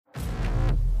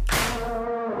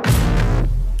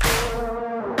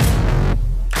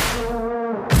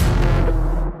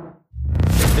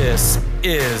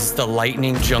is the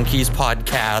Lightning Junkies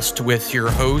podcast with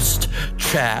your host,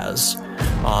 Chaz.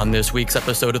 On this week's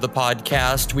episode of the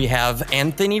podcast, we have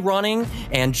Anthony Running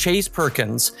and Chase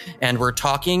Perkins, and we're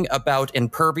talking about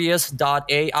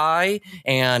Impervious.ai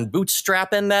and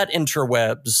bootstrapping that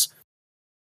interwebs.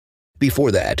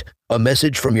 Before that, a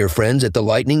message from your friends at the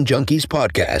Lightning Junkies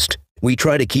podcast. We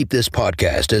try to keep this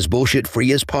podcast as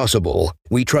bullshit-free as possible.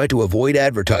 We try to avoid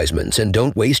advertisements and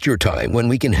don't waste your time when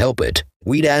we can help it.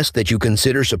 We'd ask that you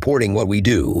consider supporting what we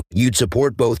do. You'd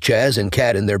support both Chaz and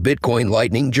Kat in their Bitcoin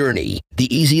Lightning journey.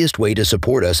 The easiest way to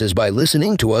support us is by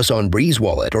listening to us on Breeze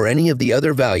Wallet or any of the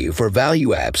other value for value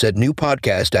apps at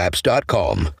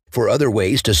newpodcastapps.com. For other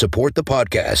ways to support the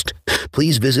podcast,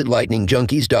 please visit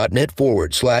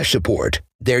lightningjunkies.net/support.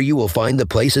 There you will find the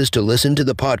places to listen to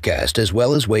the podcast as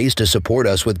well as ways to support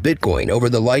us with Bitcoin over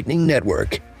the Lightning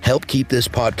Network. Help keep this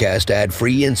podcast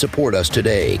ad-free and support us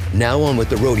today. Now on with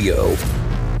the rodeo.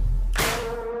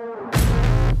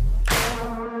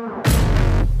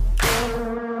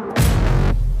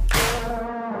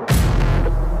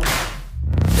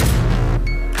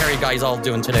 How are you guys all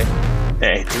doing today?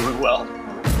 Hey, doing well.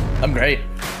 I'm great.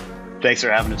 Thanks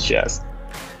for having us, Chaz.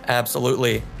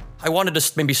 Absolutely. I wanted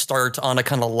to maybe start on a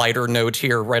kind of lighter note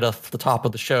here right off the top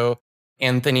of the show.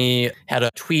 Anthony had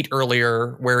a tweet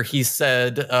earlier where he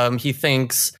said he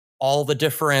thinks all the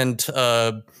different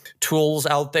tools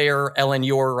out there,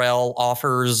 LNURL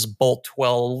offers, Bolt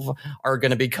 12, are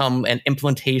going to become an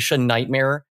implementation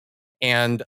nightmare.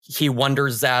 And he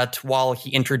wonders that while he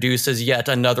introduces yet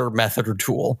another method or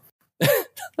tool.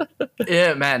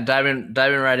 Yeah, man, diving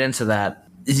right into that.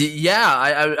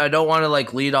 Yeah, I don't want to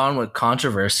lead on with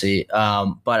controversy,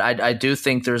 but I do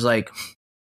think there's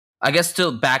I guess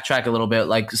to backtrack a little bit,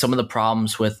 some of the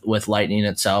problems with Lightning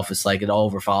itself is it all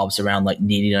revolves around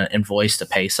needing an invoice to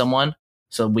pay someone.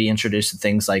 So we introduced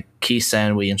things like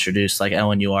KeySend, we introduced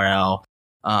LNURL,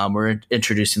 we're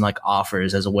introducing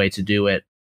offers as a way to do it.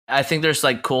 I think there's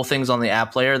cool things on the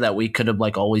app layer that we could have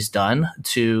always done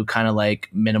to kind of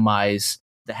minimize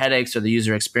the headaches or the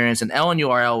user experience. And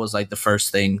LNURL was the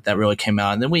first thing that really came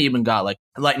out. And then we even got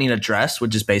Lightning Address,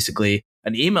 which is basically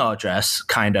an email address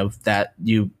kind of that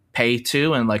you pay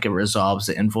to, and it resolves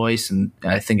the invoice. And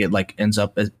I think it ends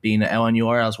up as being an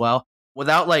LNURL as well.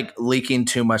 Without leaking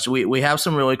too much, we have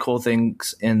some really cool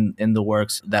things in the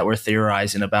works that we're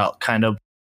theorizing about, kind of,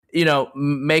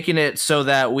 making it so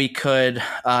that we could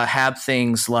have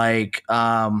things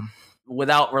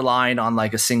without relying on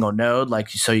a single node,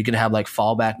 so you could have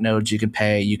fallback nodes you could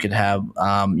pay. You could have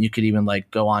you could even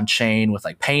go on chain with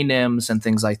paynims and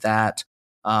things like that.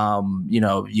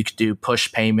 You could do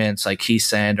push payments like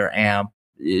KeySend or AMP.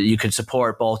 You could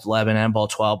support both 11 and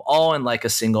both 12 all in a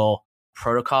single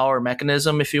protocol or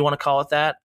mechanism, if you want to call it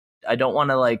that. I don't want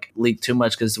to leak too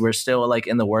much because we're still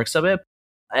in the works of it.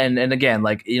 And again,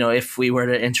 if we were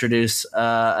to introduce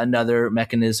another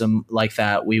mechanism like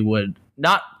that, we would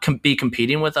not be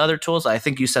competing with other tools. I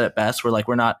think you said it best. We're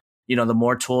we're not, the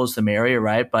more tools, the merrier,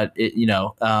 right? But it,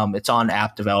 it's on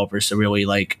app developers to really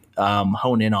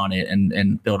hone in on it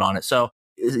and build on it. So,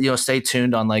 stay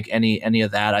tuned on any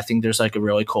of that. I think there's a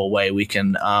really cool way we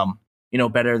can,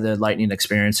 better the Lightning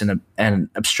experience and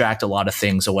abstract a lot of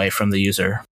things away from the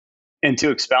user. And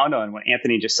to expound on what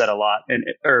Anthony just said a lot,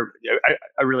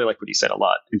 I really like what he said a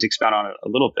lot, and to expound on it a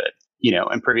little bit,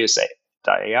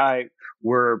 Impervious.ai,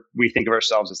 we think of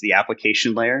ourselves as the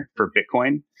application layer for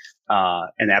Bitcoin,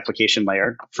 and the application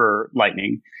layer for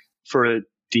Lightning, for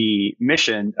the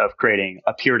mission of creating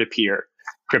a peer-to-peer,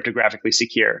 cryptographically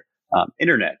secure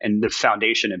internet, and the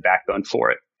foundation and backbone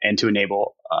for it, and to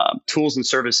enable tools and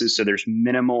services so there's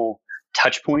minimal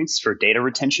touch points for data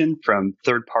retention from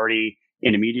third-party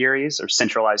intermediaries or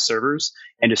centralized servers,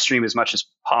 and to stream as much as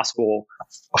possible,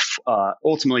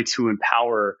 ultimately to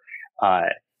empower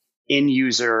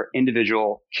in-user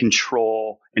individual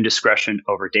control and discretion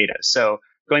over data. So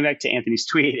going back to Anthony's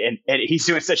tweet, and he's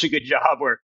doing such a good job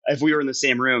where if we were in the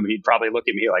same room, he'd probably look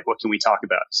at me what can we talk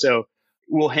about? So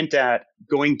we'll hint at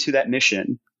going to that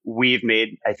mission. We've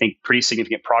made, I think, pretty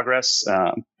significant progress.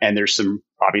 And there's some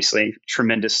obviously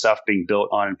tremendous stuff being built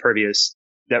on Impervious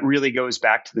that really goes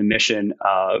back to the mission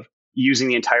of using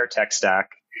the entire tech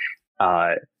stack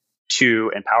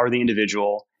to empower the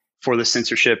individual for the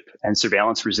censorship and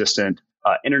surveillance resistant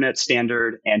internet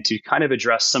standard, and to kind of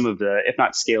address some of the, if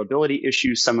not scalability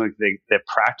issues, some of the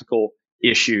practical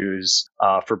issues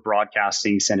for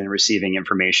broadcasting, sending and receiving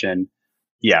information.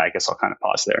 Yeah, I guess I'll kind of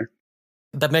pause there.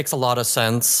 That makes a lot of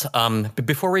sense. But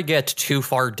before we get too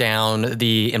far down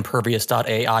the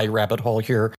Impervious.ai rabbit hole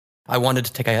here, I wanted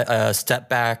to take a step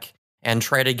back and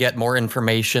try to get more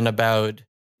information about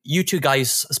you two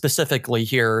guys specifically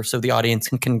here, so the audience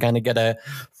can kind of get a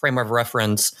frame of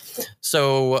reference.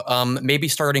 So maybe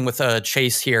starting with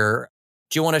Chase here.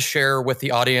 Do you want to share with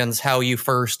the audience how you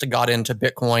first got into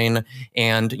Bitcoin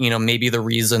and, maybe the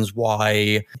reasons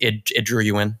why it drew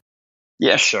you in?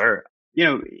 Yeah, sure.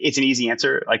 It's an easy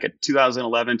answer. Like at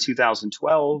 2011,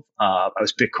 2012, I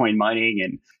was Bitcoin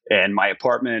mining and my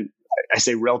apartment. I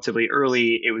say relatively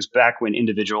early. It was back when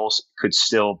individuals could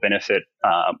still benefit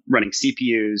running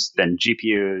CPUs, then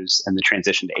GPUs, and the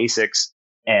transition to ASICs.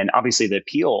 And obviously the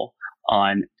appeal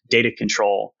on data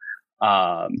control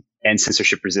and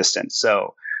censorship resistance.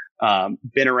 So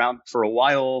been around for a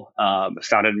while,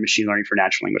 founded a machine learning for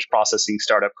natural language processing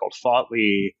startup called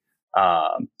Thoughtly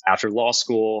after law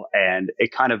school. And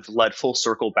it kind of led full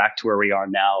circle back to where we are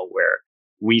now, where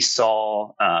we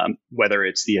saw whether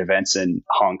it's the events in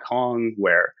Hong Kong,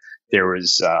 where there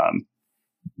was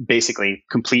basically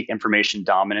complete information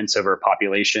dominance over a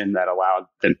population that allowed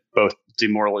them both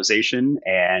demoralization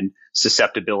and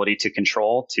susceptibility to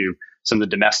control, to some of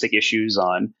the domestic issues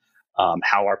on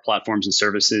how our platforms and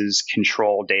services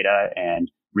control data,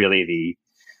 and really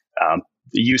the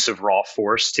use of raw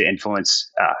force to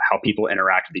influence how people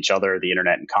interact with each other, the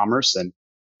internet and commerce.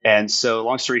 And so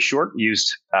long story short,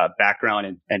 used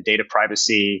background in data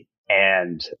privacy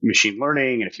and machine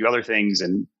learning and a few other things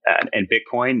and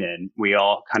Bitcoin. And we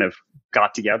all kind of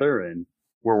got together and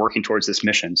we're working towards this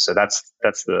mission. So that's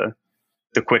the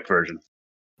quick version.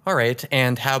 All right.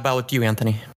 And how about you,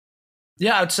 Anthony?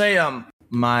 Yeah, I'd say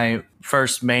my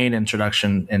first main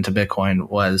introduction into Bitcoin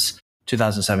was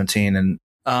 2017. And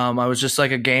I was just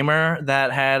like a gamer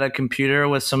that had a computer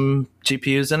with some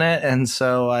GPUs in it. And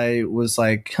so I was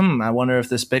like, I wonder if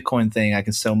this Bitcoin thing, I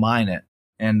can still mine it.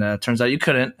 And turns out you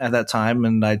couldn't at that time.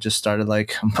 And I just started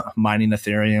like mining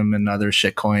Ethereum and other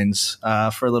shit coins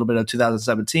for a little bit of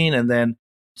 2017. And then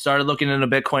started looking into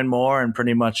Bitcoin more and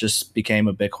pretty much just became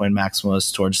a Bitcoin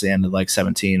maximalist towards the end of like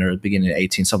 17 or the beginning of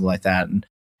 18, something like that. And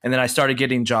then I started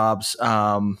getting jobs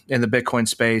in the Bitcoin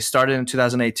space. Started in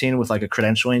 2018 with like a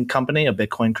credentialing company, a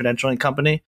Bitcoin credentialing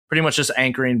company, pretty much just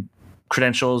anchoring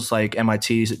credentials like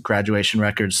MIT graduation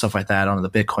records, stuff like that onto the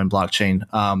Bitcoin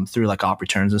blockchain through like op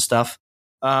returns and stuff.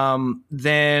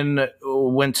 Then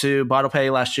went to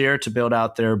BottlePay last year to build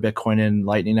out their Bitcoin and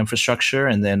Lightning infrastructure.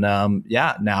 And then,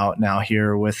 now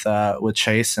here with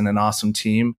Chase and an awesome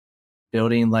team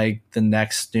building like the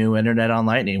next new internet on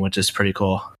Lightning, which is pretty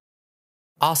cool.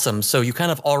 Awesome. So you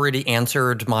kind of already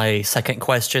answered my second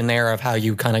question there of how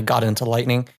you kind of got into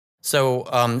Lightning.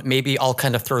 So maybe I'll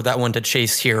kind of throw that one to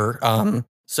Chase here.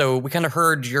 So we kind of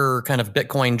heard your kind of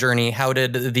Bitcoin journey. How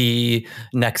did the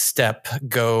next step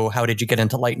go? How did you get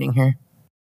into Lightning here?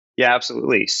 Yeah,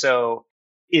 absolutely. So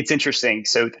it's interesting.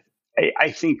 So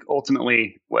I think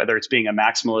ultimately, whether it's being a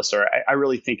maximalist or I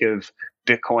really think of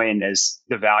Bitcoin as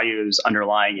the values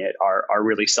underlying it are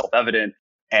really self-evident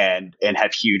and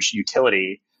have huge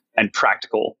utility and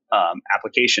practical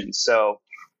applications. So,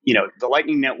 the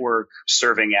Lightning Network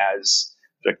serving as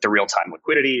the real-time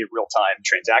liquidity, real-time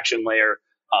transaction layer.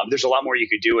 There's a lot more you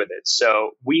could do with it.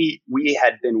 So we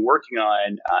had been working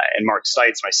on, and Mark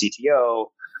Stites, my CTO,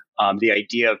 the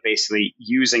idea of basically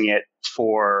using it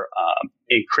for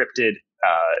encrypted,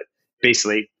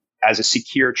 basically as a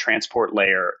secure transport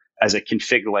layer, as a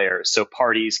config layer, so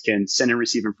parties can send and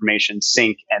receive information,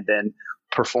 sync, and then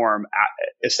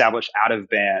establish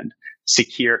out-of-band,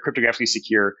 secure, cryptographically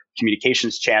secure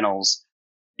communications channels.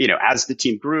 As the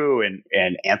team grew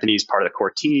and Anthony's part of the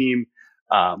core team,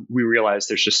 we realized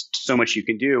there's just so much you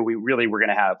can do. We really were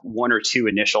going to have one or two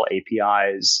initial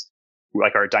APIs,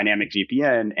 like our dynamic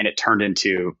VPN, and it turned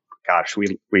into,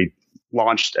 we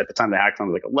launched at the time of the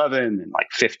hackathon like 11 and like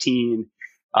 15.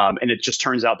 And it just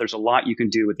turns out there's a lot you can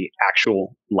do with the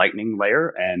actual Lightning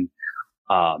layer. And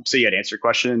so to answer your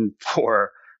question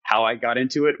for how I got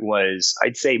into it was,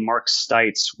 I'd say Mark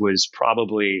Stites was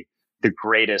probably the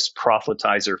greatest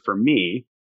proselytizer for me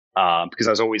because I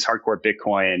was always hardcore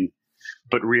Bitcoin,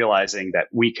 but realizing that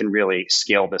we can really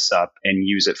scale this up and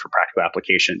use it for practical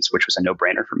applications, which was a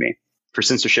no-brainer for me, for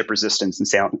censorship resistance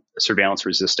and surveillance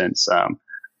resistance,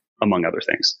 among other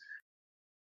things.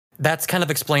 That kind of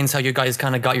explains how you guys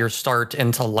kind of got your start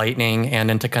into Lightning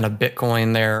and into kind of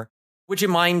Bitcoin there. Would you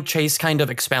mind, Chase, kind of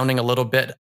expounding a little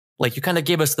bit? Like you kind of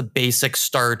gave us the basic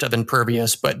start of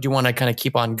Impervious, but do you want to kind of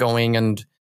keep on going and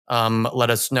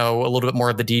let us know a little bit more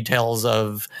of the details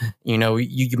of, you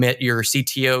met your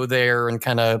CTO there and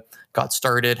kind of got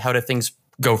started. How did things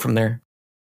go from there?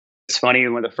 It's funny,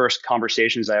 one of the first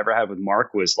conversations I ever had with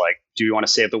Mark was like, do you want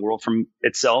to save the world from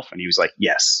itself? And he was like,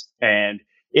 yes. And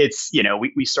it's,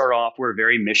 we start off, we're a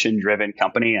very mission driven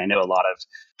company. I know a lot of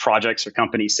projects or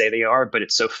companies say they are, but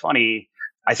it's so funny.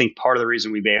 I think part of the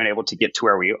reason we've been able to get to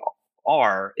where we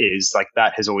are is like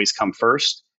that has always come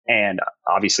first. And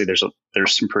obviously there's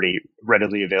some pretty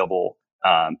readily available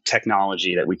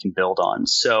technology that we can build on.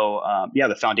 So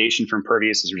the foundation for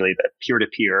Impervious is really the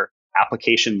peer-to-peer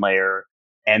application layer.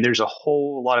 And there's a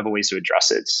whole lot of ways to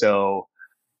address it. So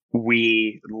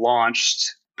we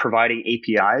launched providing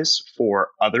APIs for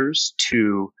others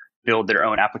to build their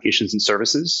own applications and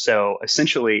services. So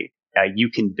essentially,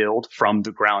 you can build from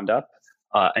the ground up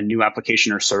a new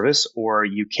application or service, or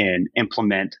you can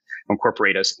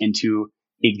incorporate us into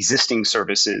existing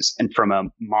services and from a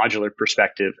modular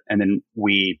perspective. And then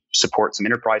we support some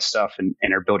enterprise stuff and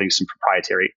are building some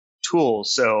proprietary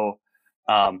tools. So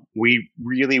we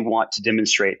really want to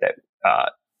demonstrate that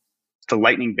the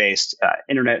Lightning-based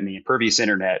internet and the Impervious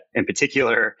internet in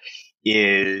particular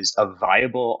is a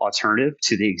viable alternative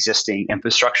to the existing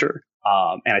infrastructure.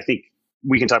 And I think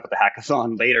we can talk about the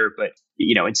hackathon later, but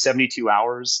in 72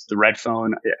 hours, the Red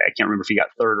Phone, I can't remember if he got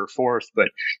third or fourth, but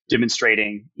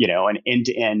demonstrating, an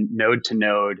end-to-end,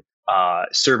 node-to-node,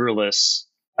 serverless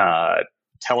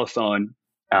telephone,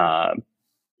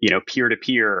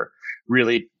 peer-to-peer,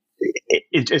 really,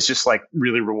 it's just like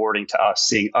really rewarding to us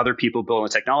seeing other people building the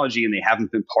technology and they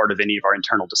haven't been part of any of our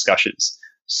internal discussions.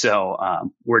 So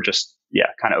we're just,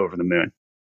 kind of over the moon.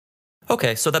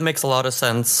 Okay, so that makes a lot of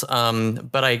sense.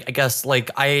 But I guess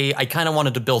I kind of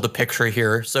wanted to build a picture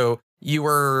here. So you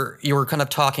were kind of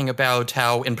talking about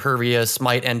how Impervious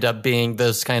might end up being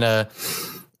this kind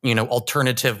of,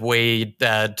 alternative way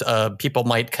that people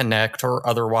might connect or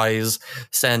otherwise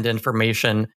send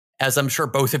information. As I'm sure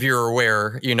both of you are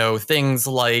aware, things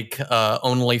like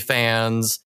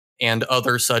OnlyFans and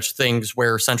other such things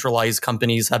where centralized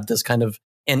companies have this kind of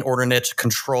inordinate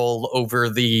control over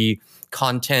the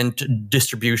content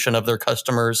distribution of their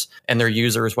customers and their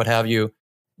users, what have you.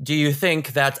 Do you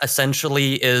think that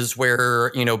essentially is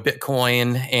where,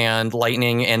 Bitcoin and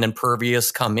Lightning and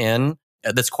Impervious come in?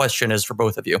 This question is for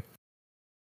both of you.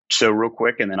 So real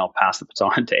quick, and then I'll pass the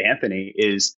baton to Anthony,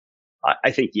 is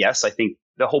I think, yes, I think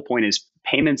the whole point is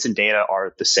payments and data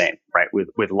are the same, right?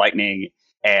 With Lightning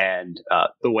and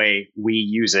the way we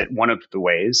use it, one of the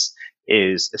ways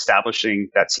is establishing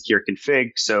that secure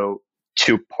config. So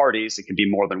two parties, it can be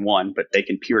more than one, but they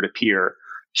can peer-to-peer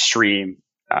stream,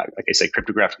 like I said,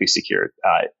 cryptographically secured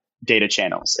data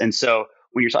channels. And so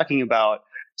when you're talking about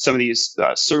some of these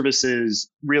services,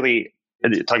 really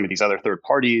talking about these other third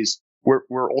parties,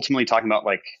 we're ultimately talking about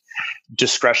like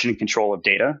discretion and control of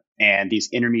data and these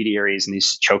intermediaries and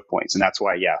these choke points. And that's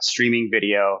why, streaming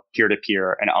video,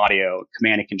 peer-to-peer, and audio,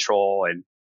 command and control. And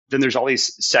then there's all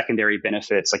these secondary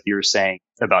benefits, like you were saying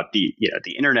about the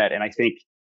internet. And I think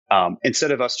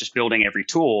instead of us just building every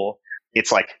tool,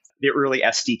 it's like the early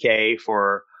SDK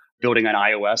for building on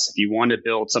iOS. If you want to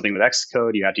build something with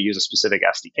Xcode, you have to use a specific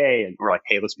SDK. And we're like,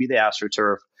 hey, let's be the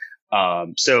AstroTurf.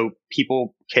 So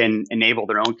people can enable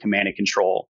their own command and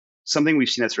control. Something we've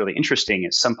seen that's really interesting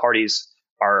is some parties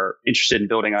are interested in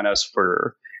building on us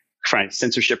for trying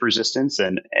censorship resistance,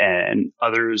 and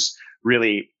others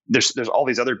really there's all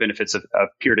these other benefits of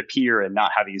peer-to-peer and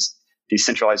not having these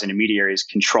centralized intermediaries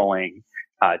controlling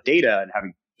data and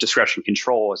having discretion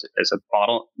control as a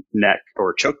bottleneck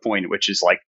or choke point, which is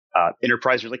like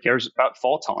enterprise really cares about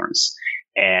fault tolerance.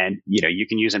 And, you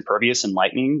can use Impervious and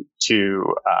Lightning to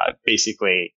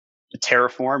basically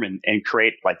terraform and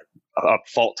create like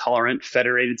fault tolerant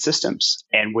federated systems.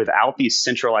 And without these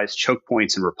centralized choke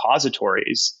points and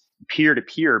repositories,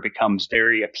 peer-to-peer becomes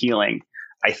very appealing,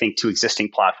 I think, to existing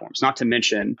platforms, not to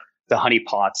mention the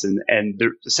honeypots and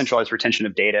the centralized retention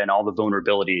of data and all the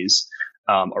vulnerabilities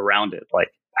around it. Like,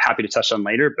 happy to touch on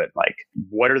later, but like,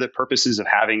 what are the purposes of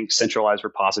having centralized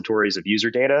repositories of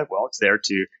user data? Well, it's there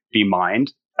to be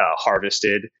mined,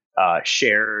 harvested,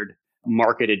 shared,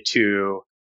 marketed to,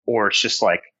 or it's just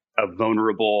like a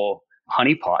vulnerable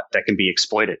honeypot that can be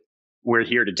exploited. We're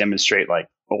here to demonstrate, like,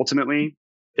 ultimately,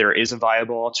 there is a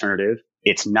viable alternative.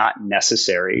 It's not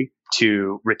necessary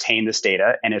to retain this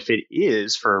data. And if it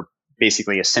is for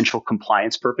basically essential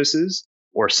compliance purposes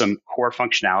or some core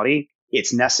functionality,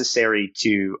 it's necessary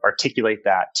to articulate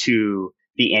that to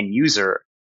the end user.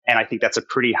 And I think that's a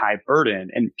pretty high burden,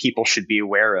 and people should be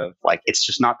aware of, like, it's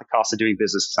just not the cost of doing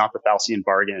business. It's not the Faustian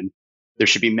bargain. There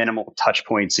should be minimal touch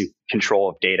points and control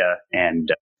of data,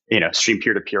 and, stream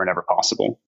peer-to-peer whenever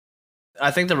possible.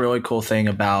 I think the really cool thing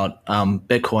about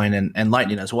Bitcoin and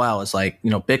Lightning as well is, like,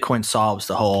 Bitcoin solves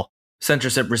the whole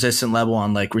censorship resistant level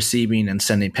on like receiving and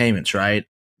sending payments, right?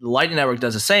 The Lightning Network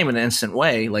does the same in an instant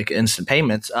way, like instant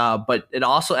payments, but it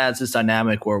also adds this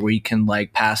dynamic where we can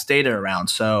like pass data around.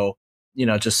 So,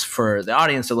 just for the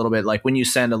audience a little bit, like when you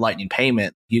send a Lightning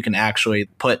payment, you can actually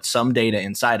put some data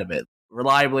inside of it.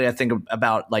 Reliably, I think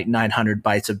about like 900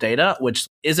 bytes of data, which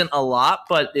isn't a lot,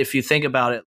 but if you think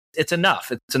about it, it's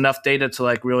enough. It's enough data to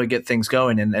like really get things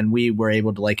going. And we were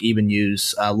able to like even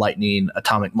use Lightning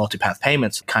atomic multipath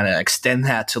payments, kind of extend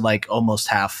that to like almost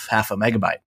half a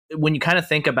megabyte. When you kind of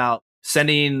think about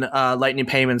sending Lightning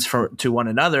payments to one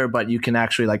another, but you can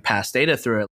actually like pass data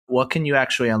through it, what can you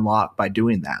actually unlock by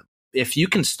doing that? If you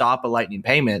can stop a Lightning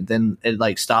payment, then it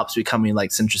like stops becoming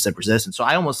like censorship resistant. So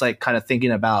I almost like kind of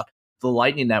thinking about the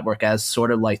Lightning Network as sort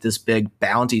of like this big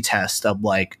bounty test of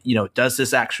like, does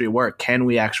this actually work? Can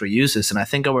we actually use this? And I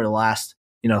think over the last,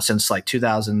 since like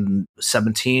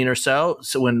 2017 or so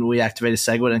when we activated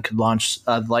SegWit and could launch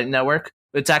the Lightning Network,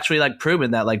 it's actually like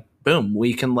proven that like, boom,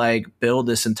 we can like build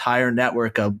this entire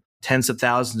network of tens of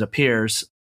thousands of peers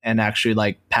and actually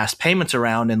like pass payments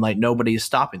around and like nobody's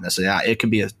stopping this. Yeah, it could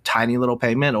be a tiny little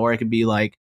payment, or it could be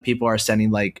like people are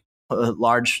sending like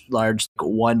large 1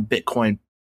 Bitcoin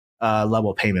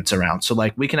level payments around. So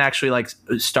like we can actually like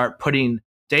start putting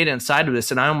data inside of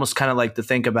this. And I almost kind of like to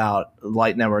think about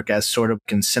Light Network as sort of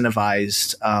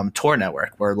incentivized Tor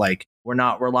network, where like we're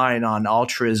not relying on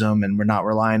altruism and we're not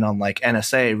relying on like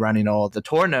NSA running all of the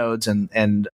Tor nodes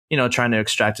and trying to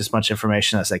extract as much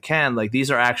information as they can. Like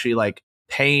these are actually like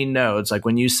paying nodes. Like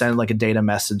when you send like a data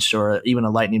message or even a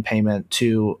Lightning payment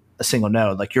to a single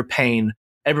node, like you're paying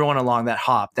everyone along that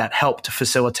hop that helped to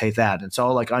facilitate that. It's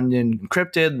all like onion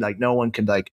encrypted, like no one can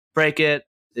like break it.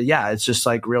 Yeah, it's just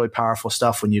like really powerful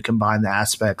stuff when you combine the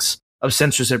aspects of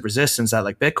censorship resistance that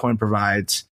like Bitcoin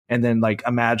provides, and then like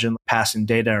imagine passing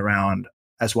data around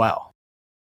as well.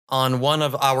 On one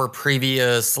of our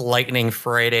previous Lightning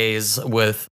Fridays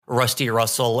with Rusty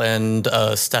Russell and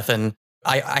Stefan,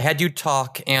 I had you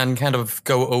talk and kind of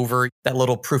go over that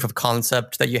little proof of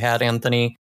concept that you had,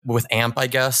 Anthony, with AMP, I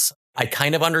guess. I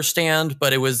kind of understand,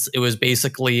 but it was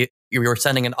basically you were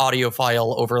sending an audio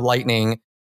file over Lightning,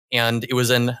 and it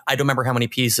was in, I don't remember how many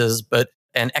pieces, but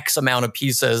an X amount of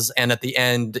pieces. And at the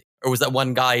end, there was that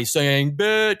one guy saying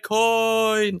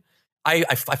Bitcoin.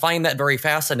 I find that very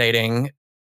fascinating.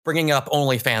 Bringing up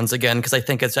OnlyFans again, because I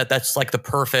think that's like the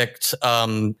perfect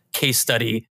case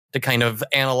study to kind of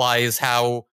analyze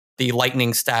how the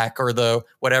Lightning stack or the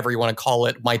whatever you want to call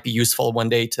it might be useful one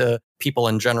day to people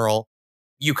in general.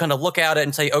 You kind of look at it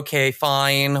and say, okay,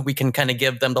 fine, we can kind of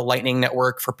give them the Lightning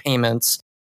Network for payments,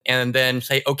 and then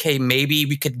say, okay, maybe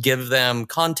we could give them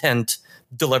content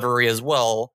delivery as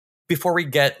well. Before we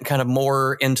get kind of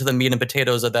more into the meat and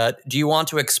potatoes of that, do you want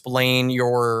to explain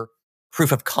your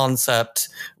proof of concept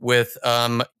with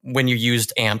when you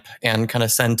used AMP and kind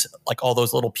of sent like all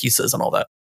those little pieces and all that?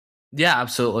 Yeah,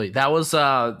 absolutely. That was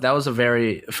a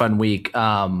very fun week.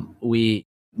 We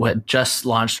had just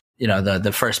launched,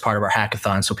 the first part of our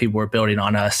hackathon, so people were building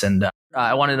on us, and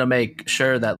I wanted to make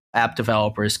sure that app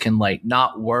developers can like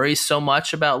not worry so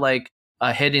much about like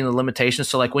hitting the limitations.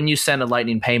 So like when you send a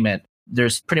Lightning payment,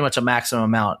 there's pretty much a maximum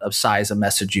amount of size of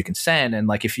message you can send, and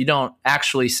like if you don't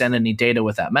actually send any data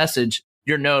with that message,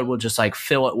 your node will just like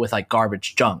fill it with like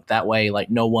garbage junk. That way, like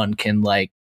no one can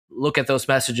like look at those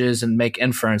messages and make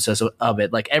inferences of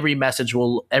it. Like every message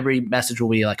will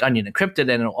be like onion encrypted,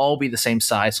 and it'll all be the same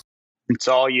size. It's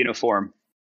all uniform.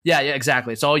 Yeah,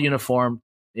 exactly. It's all uniform.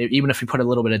 Even if you put a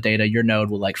little bit of data, your node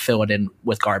will like fill it in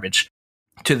with garbage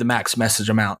to the max message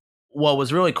amount. What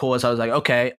was really cool is I was like,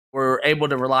 okay, we're able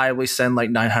to reliably send like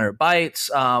 900 bytes.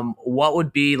 What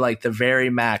would be like the very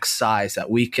max size that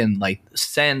we can like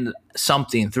send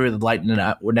something through the Lightning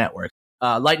Network?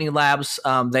 Lightning Labs,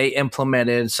 they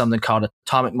implemented something called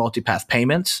atomic multipath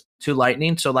payments to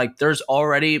Lightning. So like there's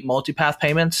already multipath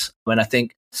payments, and I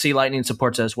think C Lightning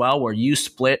supports it as well, where you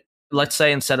split, let's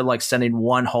say instead of like sending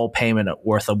one whole payment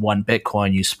worth of 1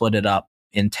 Bitcoin, you split it up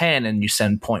in 10 and you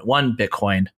send 0.1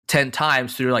 Bitcoin 10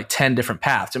 times through like 10 different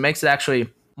paths. It makes it actually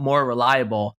more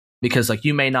reliable because like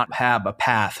you may not have a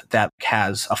path that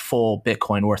has a full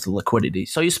Bitcoin worth of liquidity.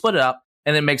 So you split it up,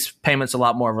 and it makes payments a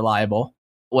lot more reliable.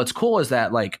 What's cool is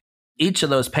that like each of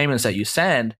those payments that you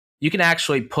send, you can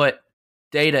actually put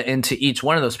data into each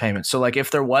one of those payments. So like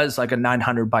if there was like a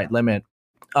 900 byte limit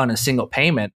on a single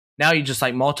payment, now you just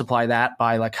like multiply that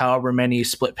by like however many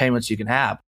split payments you can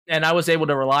have. And I was able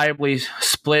to reliably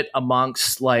split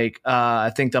amongst like,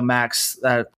 I think the max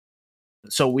that,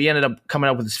 so we ended up coming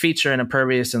up with this feature in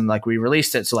Impervious, and like we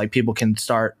released it so like people can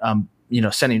start,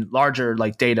 sending larger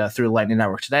like data through the Lightning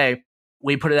Network today.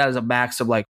 We put it out as a max of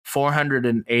like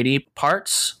 480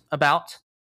 parts about.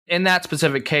 In that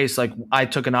specific case, like I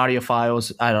took an audio file,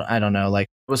 I don't know, like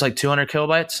it was like 200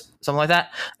 kilobytes, something like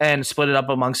that, and split it up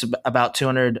amongst about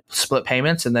 200 split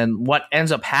payments. And then what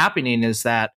ends up happening is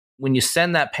that when you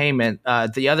send that payment,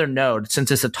 the other node,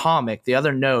 since it's atomic, the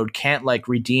other node can't like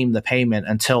redeem the payment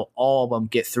until all of them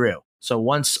get through. So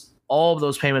once all of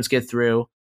those payments get through,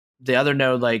 the other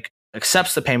node like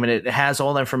accepts the payment. It has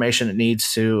all the information it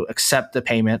needs to accept the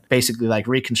payment, basically like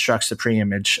reconstructs the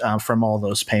pre-image from all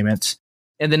those payments.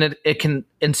 And then it can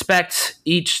inspect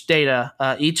each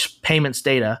payment's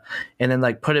data, and then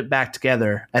like put it back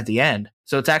together at the end.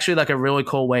 So it's actually like a really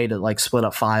cool way to like split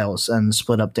up files and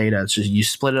split up data. It's just you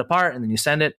split it apart and then you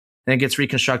send it and it gets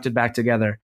reconstructed back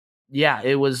together. Yeah,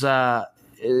 it was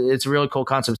it's a really cool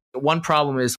concept. One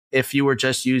problem is if you were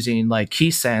just using like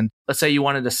KeySend, let's say you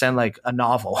wanted to send like a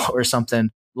novel or something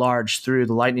large through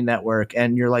the Lightning Network,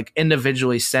 and you're like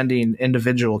individually sending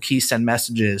individual KeySend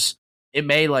messages, it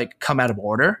may like come out of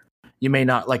order. You may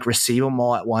not like receive them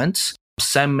all at once.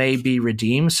 Some may be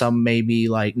redeemed, some may be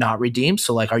like not redeemed.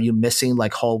 So like, are you missing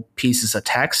like whole pieces of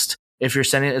text? If you're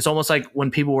sending, it's almost like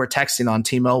when people were texting on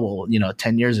T-Mobile,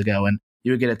 10 years ago, and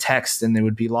you would get a text and it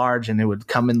would be large and it would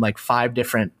come in like 5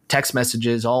 different text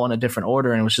messages all in a different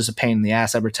order. And it was just a pain in the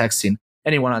ass ever texting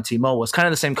anyone on T-Mobile. It's kind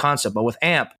of the same concept, but with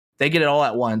AMP, they get it all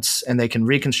at once and they can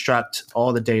reconstruct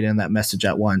all the data in that message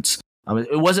at once.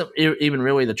 It wasn't even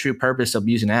really the true purpose of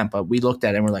using AMP, but we looked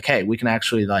at it and we're like, hey, we can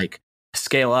actually like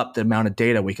scale up the amount of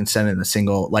data we can send in a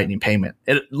single Lightning payment.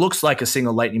 It looks like a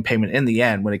single Lightning payment in the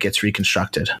end when it gets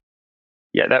reconstructed.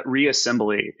 Yeah, that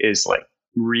reassembly is like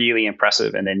really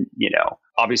impressive. And then,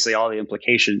 obviously all the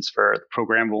implications for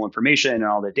programmable information and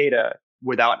all the data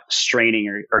without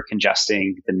straining or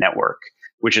congesting the network,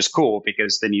 which is cool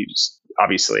because then you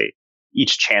obviously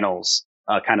each channel's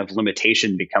kind of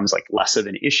limitation becomes like less of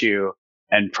an issue,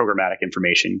 and programmatic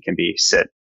information can be set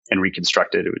and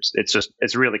reconstructed.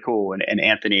 It's really cool. And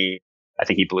Anthony, I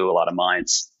think he blew a lot of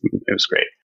minds. It was great.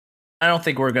 I don't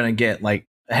think we're going to get like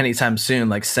anytime soon,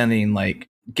 like sending like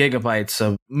gigabytes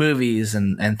of movies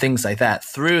and things like that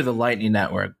through the Lightning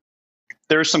Network.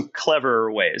 There are some clever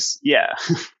ways. Yeah.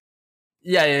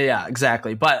 Yeah,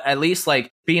 exactly. But at least like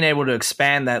being able to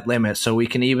expand that limit so we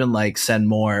can even like send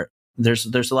more. There's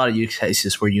a lot of use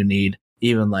cases where you need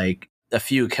even like a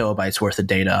few kilobytes worth of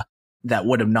data that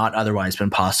would have not otherwise been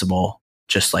possible,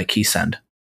 just like KeySend.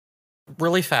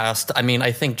 Really fast. I mean,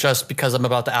 I think just because I'm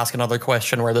about to ask another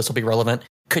question where this will be relevant,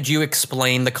 could you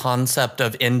explain the concept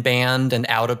of in-band and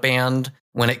out-of-band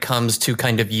when it comes to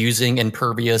kind of using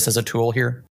Impervious as a tool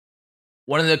here?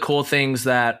 One of the cool things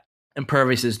that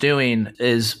Impervious is doing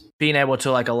is being able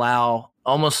to like allow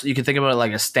almost, you can think about it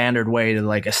like a standard way to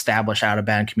like establish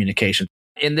out-of-band communication.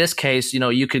 In this case,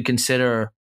 you could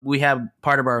consider, we have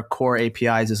part of our core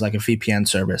APIs is like a VPN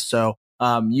service. So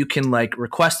you can like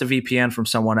request a VPN from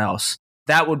someone else.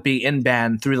 That would be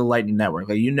in-band through the Lightning Network.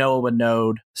 Like, of a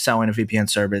node selling a VPN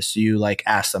service, you like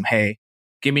ask them, hey,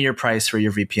 give me your price for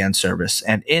your VPN service.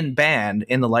 And in-band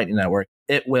in the Lightning Network,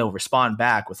 it will respond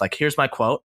back with like, here's my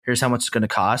quote. Here's how much it's going to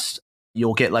cost.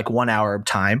 You'll get like 1 hour of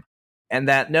time. And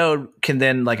that node can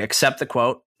then like accept the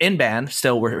quote in band.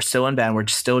 We're still in band. We're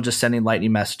still just sending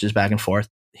Lightning messages back and forth.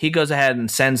 He goes ahead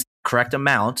and sends the correct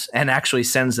amount and actually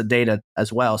sends the data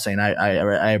as well, saying,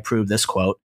 I approve this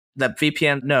quote. That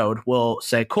VPN node will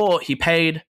say, cool, he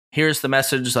paid. Here's the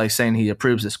message like saying he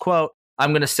approves this quote.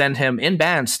 I'm going to send him in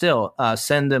band still,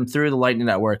 send him through the Lightning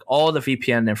Network, all the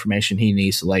VPN information he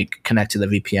needs to like connect to the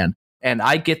VPN. And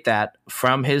I get that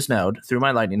from his node through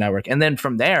my Lightning Network. And then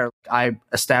from there, I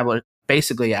establish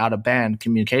basically out of band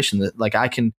communication that like I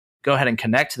can go ahead and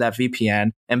connect to that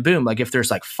VPN and boom, like if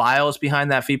there's like files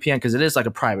behind that VPN, because it is like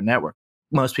a private network.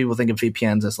 Most people think of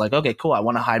VPNs as like, okay, cool, I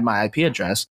want to hide my IP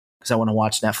address because I want to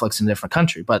watch Netflix in a different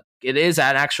country. But it is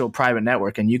an actual private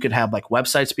network and you could have like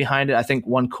websites behind it. I think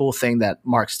one cool thing that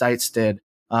Mark Stites did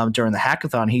during the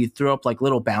hackathon, he threw up like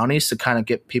little bounties to kind of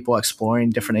get people exploring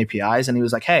different APIs. And he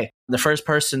was like, hey, the first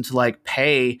person to like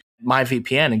pay my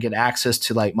VPN and get access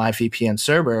to like my VPN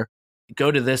server, go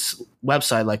to this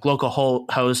website, like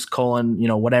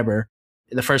localhost : whatever.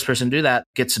 The first person to do that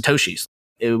gets Satoshis.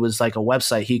 It was like a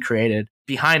website he created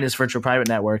behind his virtual private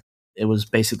network. It was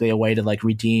basically a way to like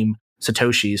redeem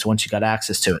Satoshis once you got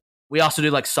access to it. We also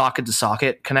do like socket to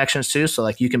socket connections too. So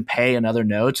like you can pay another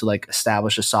node to like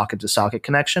establish a socket to socket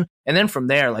connection. And then from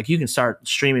there, like you can start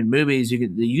streaming movies. You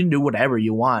can do whatever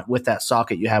you want with that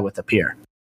socket you have with the peer.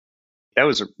 That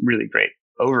was a really great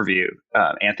overview,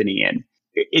 Anthony. And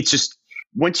it's just,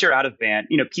 once you're out of band,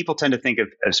 people tend to think of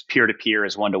as peer-to-peer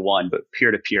as one-to-one, but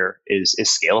peer-to-peer is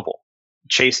scalable.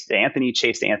 Anthony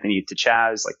chased Anthony to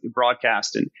Chaz, like the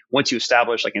broadcast. And once you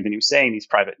establish, like Anthony was saying, these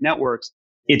private networks,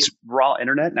 it's raw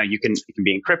internet. Now it can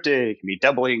be encrypted, it can be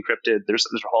doubly encrypted. There's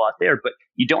a whole lot there, but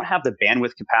you don't have the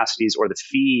bandwidth capacities or the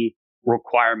fee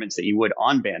requirements that you would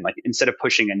on band. Like instead of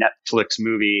pushing a Netflix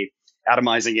movie,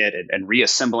 atomizing it and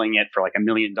reassembling it for like $1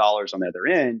 million on the other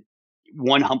end,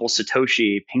 one humble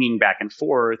Satoshi pinging back and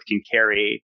forth can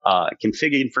carry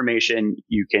config information.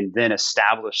 You can then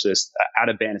establish this out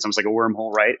of band. It's almost like a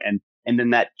wormhole, right? And then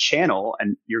that channel,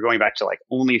 and you're going back to like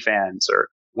OnlyFans or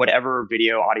whatever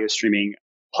video audio streaming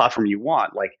platform you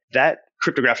want, like that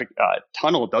cryptographic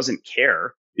tunnel doesn't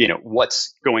care,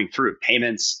 what's going through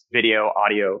payments, video,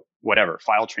 audio, whatever,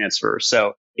 file transfer.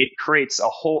 So it creates a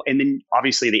whole, and then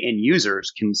obviously the end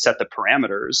users can set the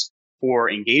parameters for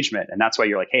engagement. And that's why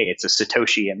you're like, hey, it's a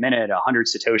Satoshi a minute, 100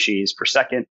 Satoshis per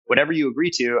second, whatever you agree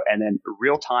to. And then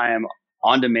real time,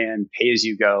 on demand, pay as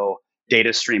you go,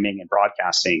 data streaming and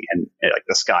broadcasting. And like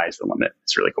the sky's the limit.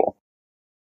 It's really cool.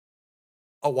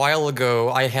 A while ago,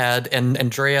 I had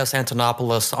Andreas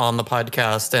Antonopoulos on the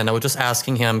podcast, and I was just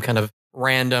asking him kind of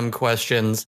random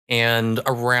questions. And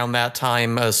around that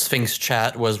time, Sphinx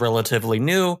Chat was relatively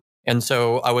new. And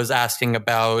so I was asking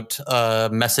about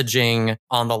messaging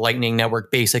on the Lightning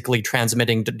Network, basically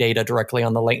transmitting data directly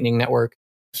on the Lightning Network.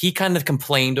 He kind of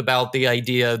complained about the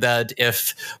idea that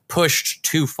if pushed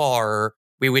too far,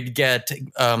 we would get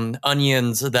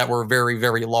onions that were very,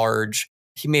 very large.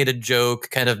 He made a joke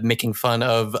kind of making fun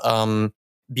of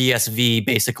BSV,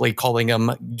 basically calling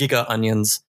them giga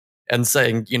onions and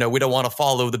saying, we don't want to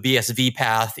follow the BSV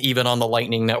path, even on the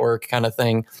Lightning Network kind of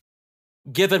thing.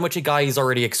 Given what you guys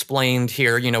already explained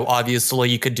here, obviously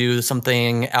you could do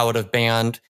something out of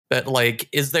band, but like,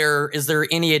 is there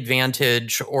any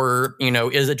advantage or,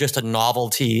 is it just a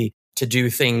novelty to do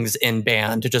things in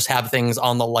band, to just have things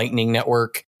on the Lightning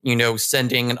Network,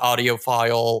 sending an audio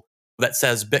file that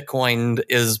says Bitcoin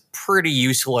is pretty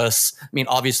useless? I mean,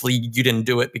 obviously you didn't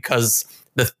do it because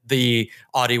the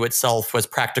audio itself was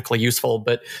practically useful,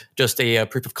 but just a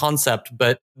proof of concept.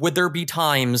 But would there be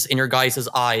times in your guys'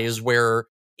 eyes where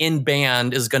in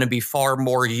band is going to be far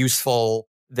more useful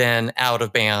than out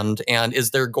of band? And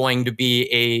is there going to be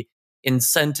a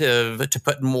incentive to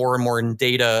put more and more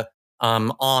data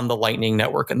on the Lightning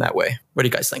Network in that way? What do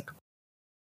you guys think?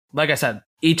 Like I said,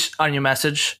 each onion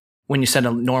message, when you send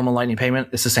a normal Lightning payment,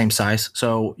 it's the same size.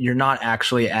 So you're not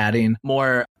actually adding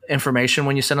more information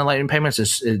when you send a Lightning payment.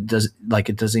 It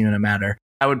doesn't even matter.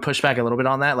 I would push back a little bit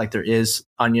on that. Like there is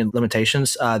onion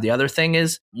limitations. The other thing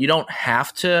is you don't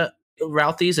have to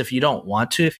route these if you don't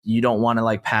want to. If you don't want to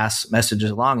like pass messages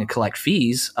along and collect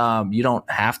fees, you don't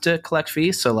have to collect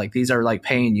fees. So like these are like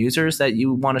paying users that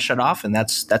you want to shut off, and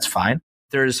that's fine.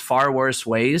 There's far worse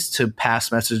ways to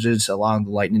pass messages along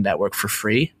the Lightning Network for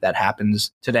free. That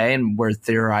happens today, and we're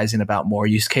theorizing about more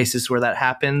use cases where that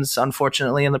happens,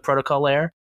 unfortunately, in the protocol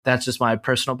layer. That's just my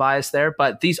personal bias there.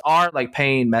 But these are like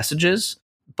paying messages.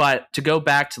 But to go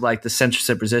back to like the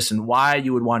censorship resistant, why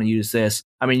you would want to use this,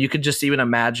 I mean, you could just even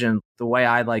imagine the way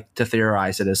I like to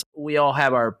theorize it is we all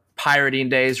have our pirating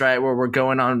days, right? Where we're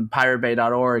going on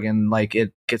piratebay.org and like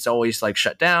it gets always like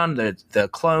shut down. The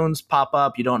clones pop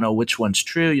up. You don't know which one's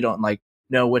true. You don't like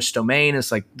know which domain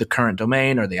is like the current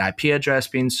domain or the IP address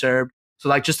being served. So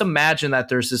like just imagine that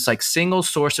there's this like single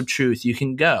source of truth you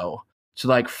can go to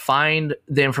like find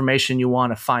the information you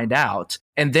want to find out.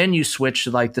 And then you switch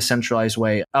to like the centralized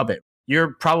way of it.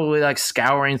 You're probably like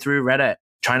scouring through Reddit,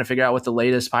 trying to figure out what the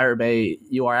latest Pirate Bay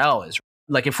URL is.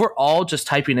 Like if we're all just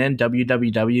typing in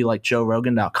www like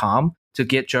joerogan.com to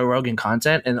get Joe Rogan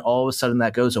content and all of a sudden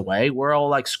that goes away, we're all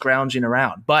like scrounging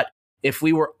around. But if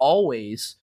we were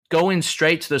always going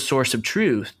straight to the source of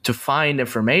truth to find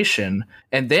information,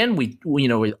 and then we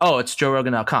oh, it's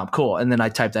joerogan.com, cool. And then I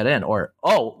type that in, or,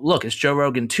 oh, look, it's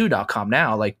joerogan2.com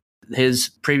now. Like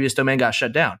his previous domain got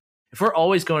shut down. If we're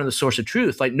always going to the source of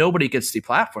truth, like nobody gets the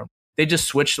platform. They just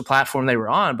switched the platform they were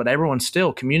on, but everyone's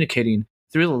still communicating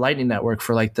through the Lightning Network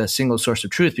for like the single source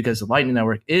of truth because the Lightning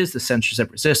Network is the censorship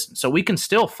resistant. So we can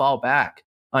still fall back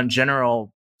on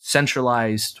general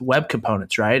centralized web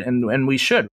components, right? And we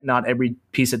should. Not every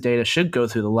piece of data should go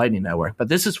through the Lightning Network. But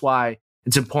this is why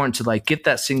it's important to like get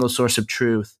that single source of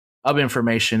truth of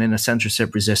information in a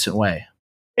censorship resistant way.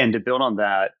 And to build on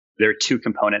that, there are two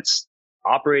components.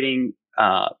 Operating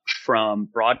from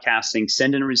broadcasting,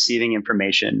 send and receiving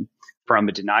information from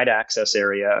a denied access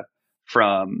area,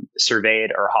 from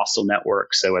surveyed or hostile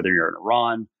networks. So whether you're in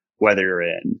Iran, whether you're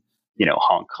in,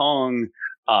 Hong Kong,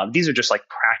 these are just like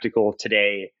practical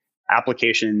today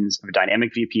applications of a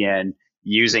dynamic VPN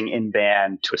using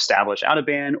in-band to establish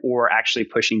out-of-band or actually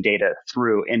pushing data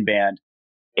through in-band.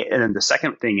 And then the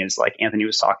second thing is like Anthony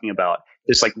was talking about,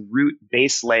 this like root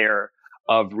base layer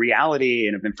of reality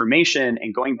and of information,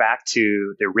 and going back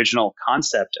to the original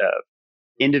concept of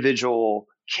individual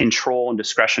control and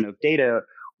discretion of data,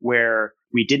 where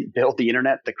we didn't build the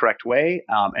internet the correct way.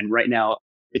 And right now,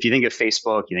 if you think of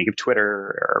Facebook, you think of Twitter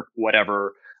or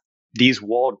whatever, these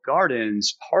walled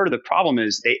gardens, part of the problem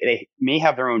is they may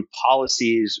have their own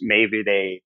policies, maybe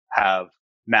they have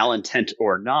malintent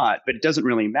or not, but it doesn't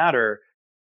really matter.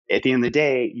 At the end of the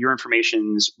day, your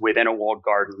information's within a walled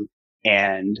garden,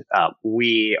 and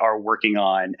we are working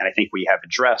on, and I think we have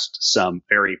addressed some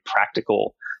very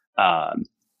practical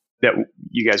that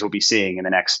you guys will be seeing in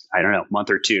the next, I don't know, month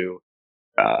or two.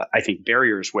 I think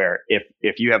barriers where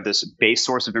if you have this base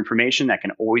source of information that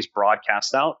can always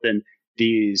broadcast out, then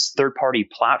these third-party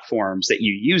platforms that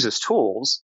you use as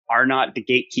tools are not the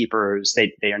gatekeepers.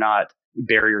 They are not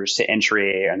barriers to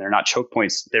entry, and they're not choke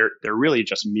points. They're really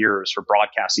just mirrors for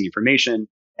broadcasting information.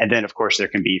 And then, of course, there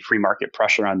can be free market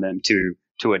pressure on them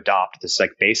to adopt this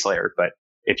like base layer. But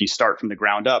if you start from the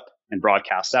ground up and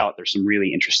broadcast out, there's some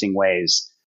really interesting ways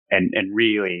and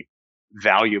really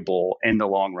valuable in the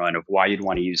long run of why you'd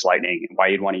want to use Lightning and why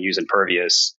you'd want to use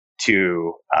Impervious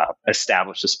to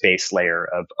establish this base layer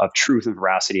of truth and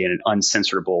veracity and an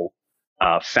uncensorable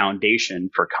foundation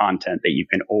for content that you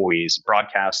can always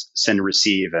broadcast, send, and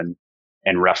receive,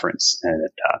 and reference. And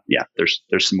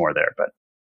there's some more there. But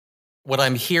what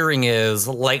I'm hearing is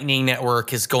Lightning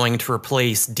Network is going to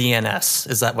replace DNS.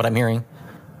 Is that what I'm hearing?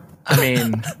 I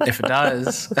mean, if it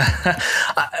does,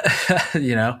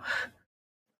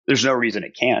 there's no reason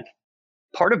it can't.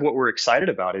 Part of what we're excited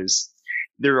about is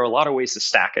there are a lot of ways to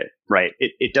stack it, right?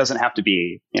 It doesn't have to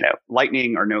be,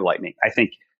 Lightning or no Lightning. I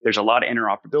think there's a lot of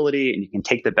interoperability, and you can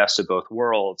take the best of both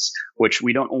worlds, which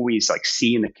we don't always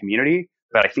see in the community.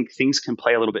 But I think things can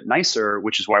play a little bit nicer,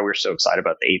 which is why we're so excited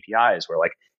about the APIs. We're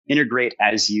integrate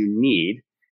as you need.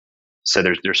 So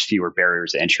there's fewer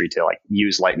barriers to entry to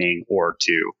use Lightning or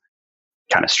to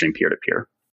kind of stream peer to peer.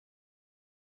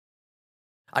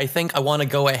 I think I want to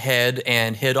go ahead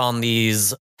and hit on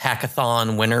these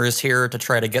hackathon winners here to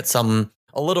try to get a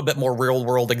little bit more real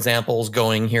world examples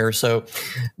going here. So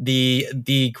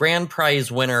the grand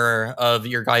prize winner of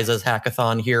your guys'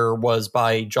 hackathon here was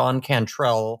by John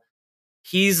Cantrell.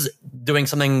 He's doing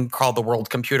something called the World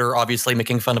Computer, obviously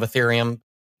making fun of Ethereum.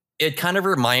 It kind of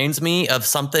reminds me of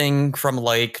something from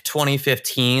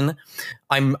 2015.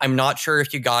 I'm not sure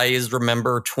if you guys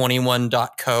remember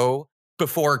 21.co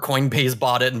before Coinbase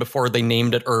bought it and before they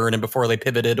named it Earn and before they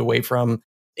pivoted away from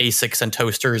ASICs and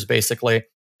toasters, basically.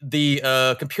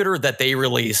 The computer that they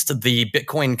released, the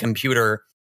Bitcoin computer,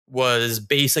 was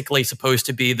basically supposed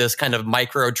to be this kind of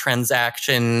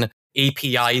microtransaction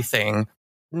API thing.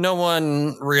 No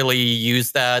one really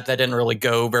used that. That didn't really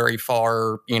go very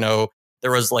far. There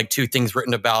was 2 things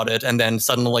written about it, and then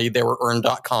suddenly they were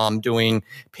Earn.com doing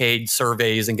paid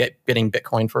surveys and getting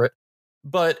Bitcoin for it.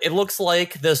 But it looks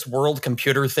like this World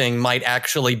Computer thing might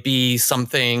actually be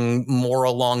something more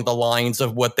along the lines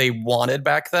of what they wanted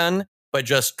back then, but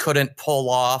just couldn't pull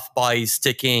off by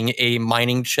sticking a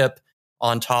mining chip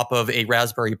on top of a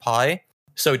Raspberry Pi.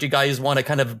 So do you guys want to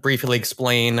kind of briefly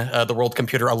explain the World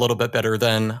Computer a little bit better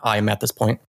than I am at this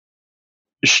point?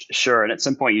 Sure. And at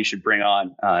some point you should bring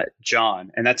on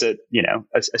John. And that's a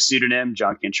pseudonym,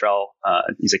 John Cantrell.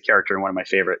 He's a character in one of my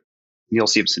favorite Neil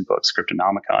Stevenson books,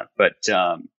 Cryptonomicon. But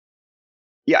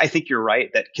I think you're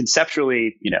right that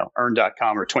conceptually,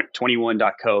 Earn.com or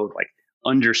 21.co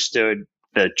understood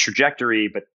the trajectory,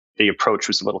 but the approach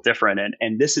was a little different.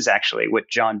 And this is actually what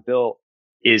John built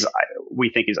we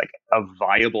think is a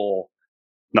viable,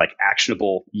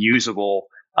 actionable, usable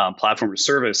platform or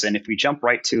service. And if we jump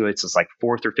right to it, it's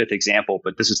 4th or 5th example,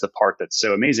 but this is the part that's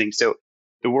so amazing. So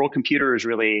the World Computer is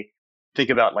really, think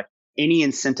about any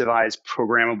incentivized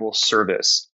programmable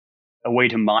service, a way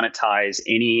to monetize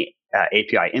any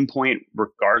API endpoint,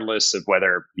 regardless of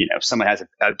whether, someone has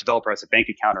a developer has a bank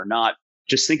account or not.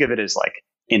 Just think of it as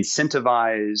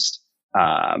incentivized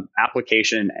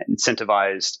application,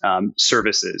 incentivized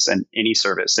services, and any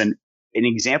service. And an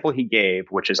example he gave,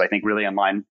 which is I think really in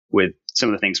line with some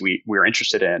of the things we're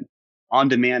interested in,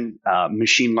 on-demand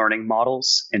machine learning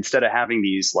models. Instead of having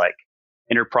these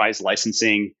enterprise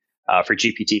licensing for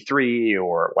GPT-3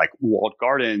 or walled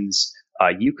gardens,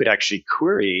 you could actually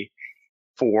query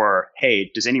for, hey,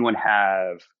 does anyone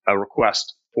have a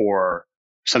request for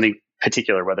something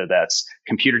particular, whether that's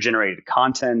computer generated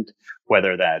content,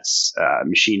 whether that's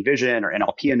machine vision or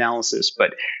NLP analysis,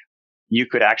 but you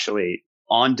could actually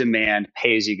on demand,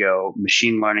 pay as you go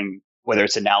machine learning, whether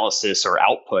it's analysis or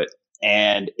output.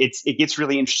 And it gets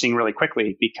really interesting really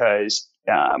quickly because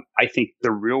I think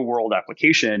the real world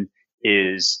application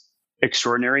is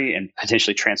extraordinary and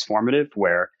potentially transformative,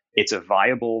 where it's a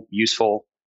viable, useful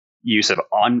use of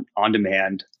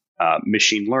on-demand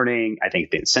machine learning. I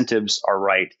think the incentives are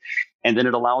right. And then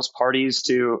it allows parties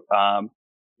to,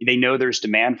 they know there's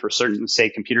demand for certain, say,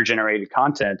 computer-generated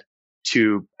content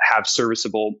to have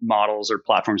serviceable models or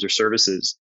platforms or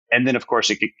services. And then, of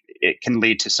course, it can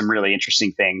lead to some really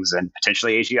interesting things and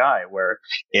potentially AGI, where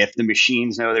if the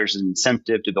machines know there's an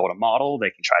incentive to build a model, they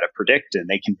can try to predict and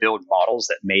they can build models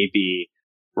that may be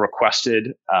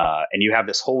requested. And you have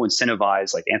this whole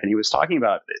incentivized, like Anthony was talking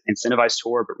about, incentivized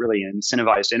Tor, but really an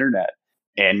incentivized internet,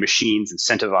 and machines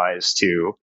incentivized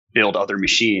to build other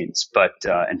machines, but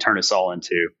and turn us all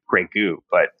into great goo.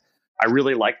 But I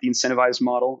really like the incentivized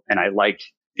model, and I like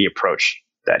the approach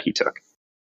that he took.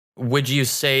 Would you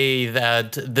say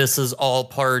that this is all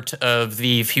part of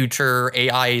the future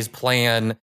AI's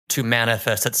plan to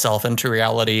manifest itself into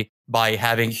reality by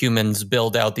having humans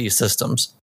build out these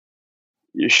systems?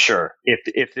 Sure.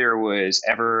 If there was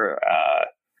ever,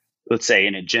 let's say,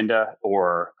 an agenda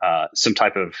or some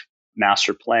type of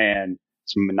master plan,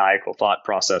 some maniacal thought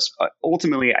process,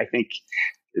 ultimately, I think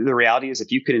the reality is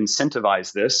if you could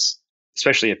incentivize this,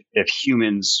 especially if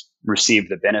humans receive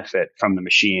the benefit from the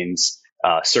machines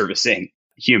servicing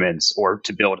humans or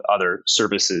to build other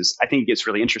services, I think it gets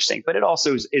really interesting. But it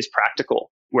also is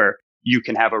practical, where you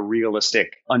can have a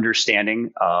realistic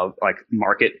understanding of like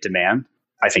market demand.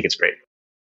 I think it's great.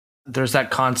 There's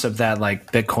that concept that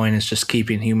like Bitcoin is just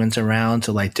keeping humans around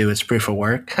to like do its proof of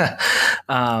work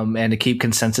and to keep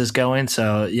consensus going.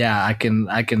 So yeah, I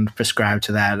can prescribe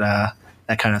to that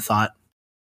kind of thought.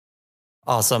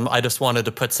 Awesome. I just wanted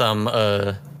to put some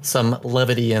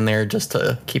levity in there just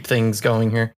to keep things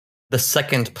going here. The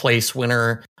second place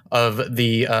winner of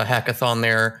the hackathon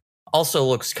there also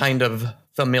looks kind of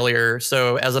familiar.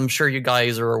 So as I'm sure you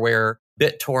guys are aware,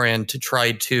 BitTorrent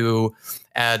tried to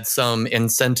add some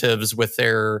incentives with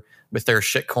their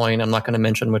shitcoin. I'm not going to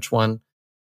mention which one.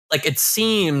 Like, it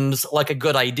seems like a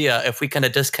good idea if we kind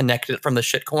of disconnect it from the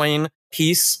shitcoin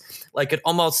piece. Like, it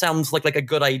almost sounds like a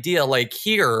good idea. Like,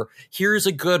 here's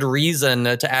a good reason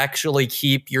to actually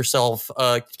keep yourself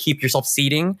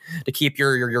seeding, to keep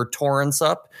your torrents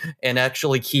up, and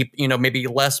actually keep, maybe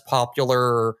less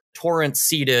popular torrents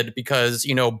seeded, because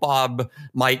Bob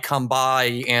might come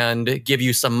by and give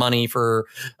you some money for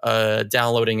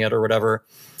downloading it or whatever.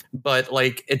 But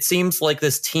like, it seems like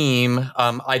this team,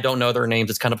 I don't know their names.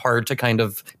 It's kind of hard to kind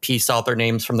of piece out their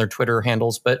names from their Twitter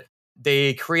handles, but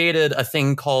they created a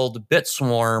thing called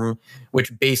BitSwarm,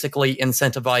 which basically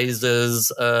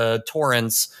incentivizes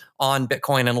torrents on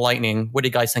Bitcoin and Lightning. What do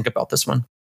you guys think about this one?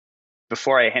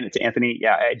 Before I hand it to Anthony,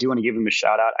 yeah, I do want to give them a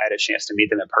shout out. I had a chance to meet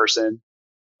them in person.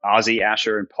 Ozzy,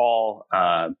 Asher, and Paul,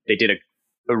 they did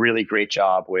a really great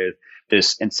job with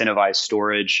this incentivized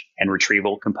storage and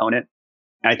retrieval component.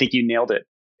 And I think you nailed it,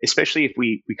 especially if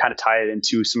we kind of tie it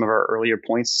into some of our earlier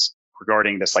points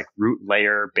regarding this like root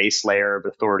layer, base layer of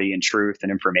authority and truth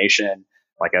and information,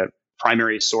 like a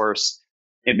primary source.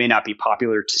 It may not be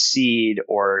popular to seed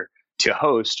or to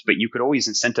host, but you could always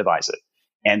incentivize it.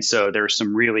 And so there's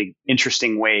some really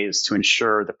interesting ways to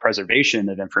ensure the preservation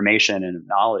of information and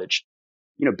knowledge.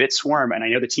 BitSwarm, and I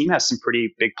know the team has some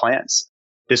pretty big plans.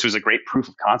 This was a great proof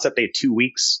of concept. They had 2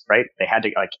 weeks, right? They had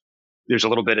to there's a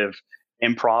little bit of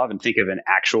improv and think of to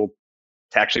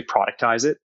actually productize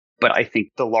it. But I think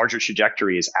the larger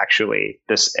trajectory is actually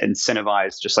this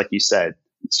incentivized, just like you said,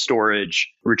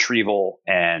 storage, retrieval,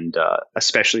 and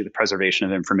especially the preservation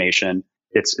of information.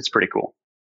 It's pretty cool.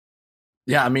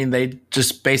 Yeah, I mean, they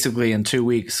just basically in 2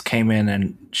 weeks came in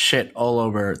and shit all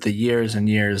over the years and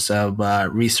years of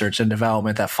research and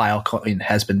development that Filecoin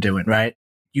has been doing, right?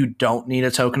 You don't need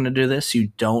a token to do this. You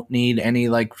don't need any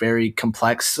very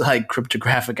complex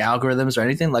cryptographic algorithms or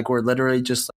anything. We're literally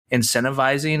just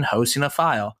incentivizing hosting a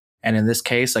file. And in this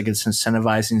case, it's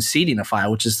incentivizing seeding a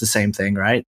file, which is the same thing,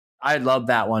 right? I love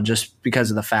that one just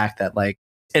because of the fact that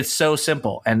it's so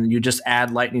simple and you just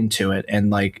add Lightning to it.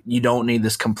 And you don't need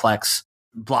this complex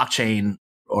blockchain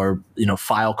or,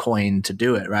 Filecoin to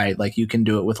do it, right? You can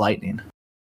do it with Lightning.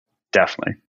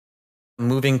 Definitely.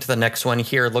 Moving to the next one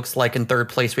here, looks like in third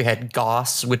place we had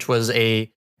Goss, which was a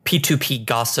P2P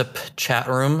gossip chat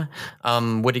room.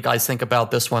 What do you guys think about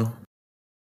this one?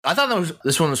 I thought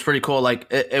this one was pretty cool.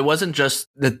 It wasn't just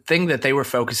the thing that they were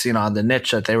focusing on, the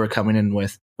niche that they were coming in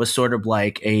with was sort of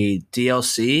like a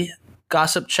DLC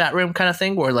gossip chat room kind of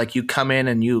thing, where you come in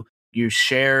and you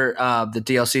share the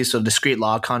DLC, so discrete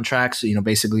log contracts,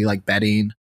 basically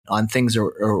betting on things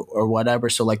or whatever.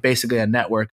 So basically a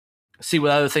network. See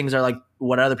what other things are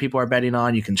what other people are betting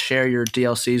on. You can share your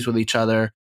DLCs with each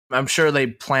other. I'm sure they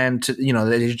plan to,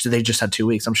 they just had 2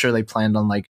 weeks. I'm sure they planned on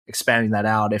like expanding that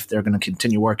out if they're going to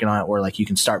continue working on it, where like you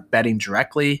can start betting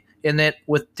directly in it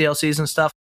with DLCs and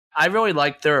stuff. I really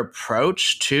like their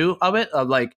approach too of it. Of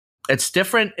like, it's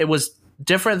different. It was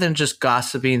different than just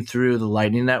gossiping through the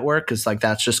Lightning Network, because like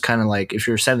that's just kind of like if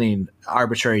you're sending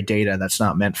arbitrary data that's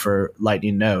not meant for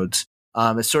Lightning nodes.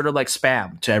 It's sort of like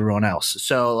spam to everyone else.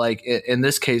 So like in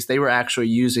this case, they were actually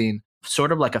using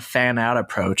sort of like a fan out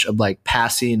approach of like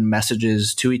passing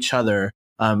messages to each other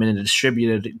in a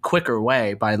distributed, quicker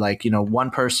way by like, one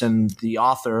person, the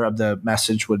author of the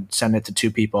message would send it to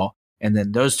 2 people. And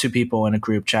then those 2 people in a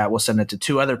group chat will send it to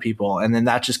 2 other people. And then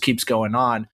that just keeps going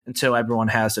on until everyone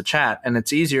has a chat. And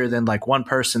it's easier than like one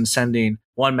person sending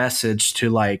one message to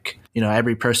like,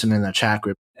 every person in the chat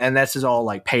group. And this is all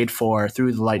like paid for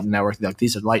through the Lightning Network. Like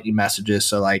these are Lightning messages.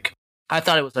 So like, I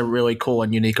thought it was a really cool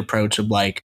and unique approach of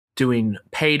like doing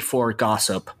paid for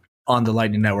gossip on the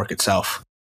Lightning Network itself.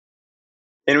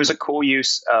 And it was a cool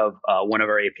use of one of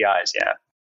our APIs. Yeah,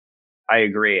 I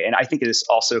agree. And I think this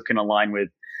also can align with,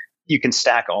 you can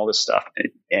stack all this stuff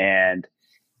and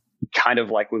kind of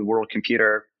like with World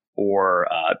Computer or,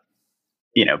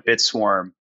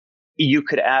 BitSwarm, you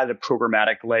could add a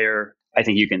programmatic layer. I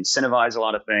think you can incentivize a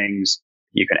lot of things.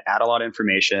 You can add a lot of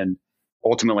information.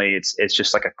 Ultimately, it's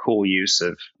just like a cool use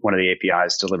of one of the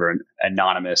APIs to deliver an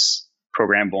anonymous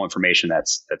programmable information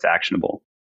that's actionable.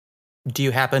 Do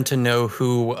you happen to know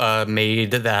who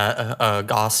made that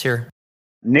Goss here?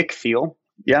 Nick Thiel.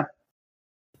 Yeah.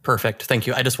 Perfect. Thank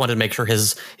you. I just wanted to make sure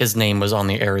his name was on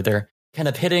the air there. Kind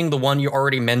of hitting the one you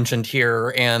already mentioned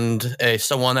here, and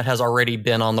someone that has already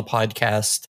been on the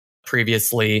podcast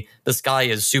previously. This guy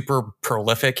is super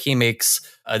prolific. He makes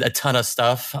a ton of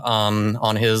stuff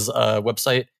on his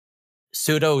website.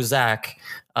 Pseudo Zach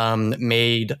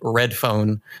made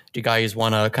Redphone. Do you guys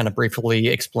want to kind of briefly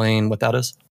explain what that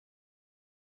is?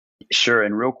 Sure.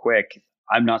 And real quick,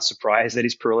 I'm not surprised that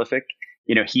he's prolific.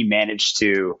 He managed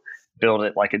to build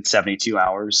it like in 72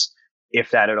 hours,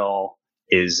 if that at all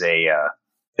is a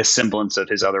semblance of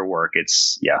his other work.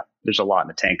 There's a lot in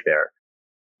the tank there.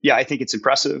 Yeah, I think it's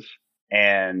impressive.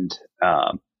 And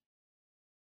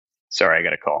sorry, I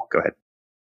got a call. Go ahead.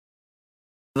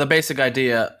 The basic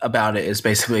idea about it is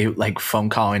basically like phone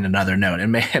calling another node.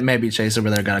 And maybe Chase over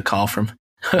there got a call from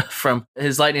from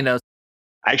his Lightning node.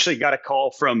 I actually got a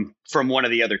call from one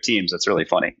of the other teams. That's really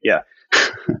funny. Yeah.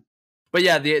 But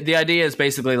yeah, the idea is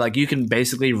basically like you can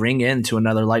basically ring into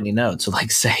another Lightning node. So like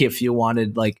say if you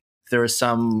wanted, like there was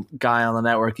some guy on the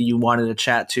network that you wanted to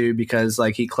chat to because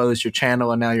like he closed your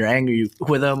channel and now you're angry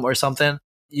with him or something,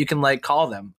 you can like call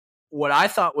them. What I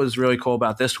thought was really cool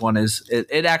about this one is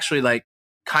it actually like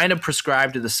kind of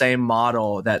prescribed to the same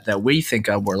model that we think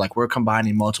of, where like we're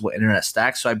combining multiple internet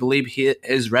stacks. So I believe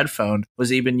his Redphone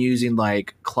was even using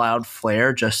like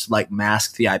Cloudflare just like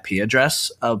mask the IP address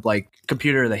of like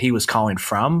computer that he was calling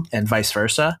from and vice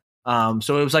versa.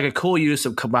 So it was like a cool use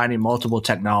of combining multiple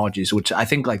technologies, which I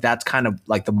think like that's kind of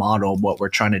like the model of what we're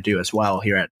trying to do as well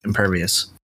here at Impervious.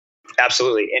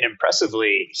 Absolutely. And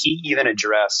impressively, he even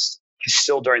addressed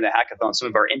still during the hackathon some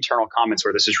of our internal comments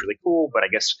where this is really cool, but I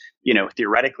guess,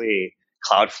 theoretically,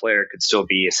 Cloudflare could still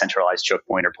be a centralized choke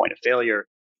point or point of failure.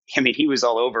 I mean, he was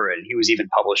all over it. He was even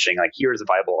publishing like, here's the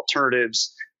viable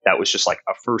alternatives. That was just like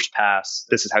a first pass.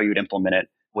 This is how you would implement it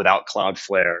without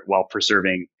Cloudflare while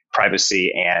preserving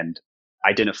privacy and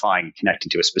identifying and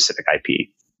connecting to a specific IP.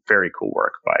 Very cool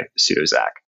work by Pseudo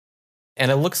Zach. And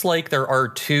it looks like there are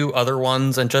 2 other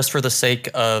ones. And just for the sake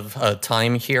of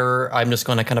time here, I'm just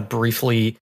going to kind of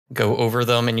briefly go over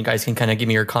them. And you guys can kind of give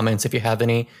me your comments if you have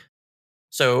any.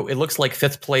 So it looks like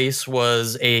 5th place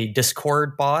was a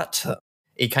Discord bot,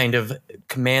 a kind of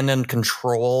command and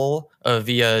control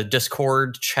via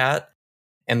Discord chat.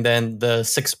 And then the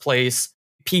 6th place,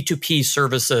 P2P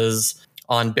services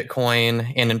on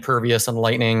Bitcoin and Impervious and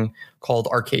Lightning called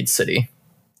Arcade City.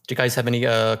 Do you guys have any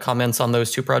comments on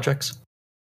those 2 projects?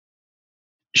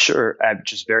 Sure.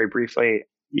 Just very briefly,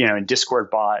 Discord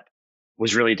bot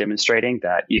was really demonstrating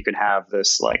that you can have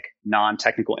this like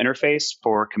non-technical interface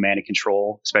for command and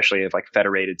control, especially of like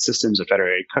federated systems or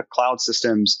federated cloud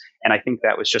systems. And I think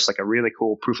that was just like a really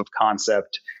cool proof of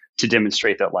concept to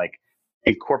demonstrate that like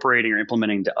incorporating or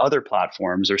implementing to other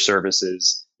platforms or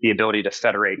services, the ability to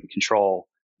federate and control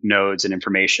nodes and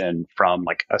information from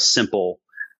like a simple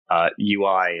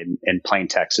UI and plain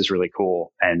text is really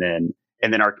cool. And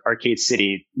then Arcade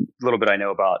City, a little bit I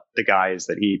know about the guy is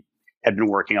that he had been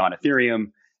working on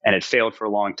Ethereum and had failed for a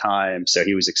long time. So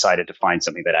he was excited to find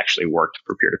something that actually worked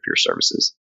for peer-to-peer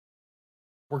services.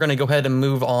 We're going to go ahead and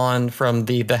move on from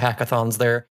the hackathons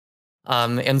there.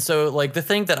 And so like the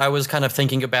thing that I was kind of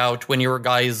thinking about when you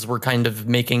guys were kind of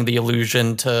making the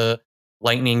allusion to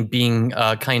Lightning being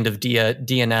kind of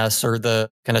DNS or the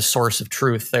kind of source of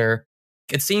truth there,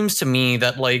 it seems to me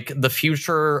that like the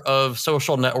future of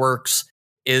social networks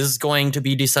is going to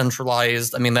be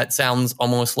decentralized. I mean, that sounds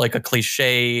almost like a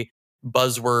cliche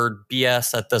buzzword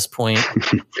BS at this point.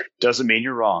 Doesn't mean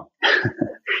you're wrong.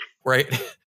 Right?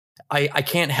 I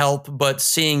can't help but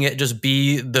seeing it just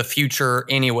be the future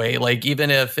anyway. Like,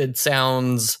 even if it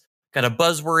sounds kind of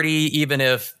buzzwordy, even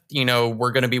if, you know,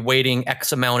 we're going to be waiting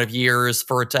X amount of years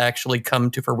for it to actually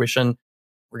come to fruition,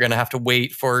 we're going to have to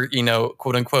wait for, you know,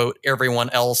 quote unquote, everyone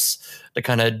else to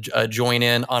kind of join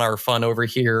in on our fun over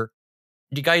here.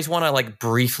 Do you guys want to like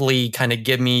briefly kind of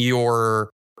give me your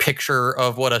picture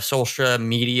of what a social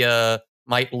media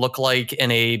might look like in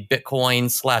a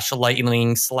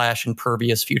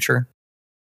Bitcoin/Lightning/Impervious future?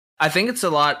 I think it's a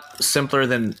lot simpler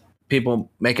than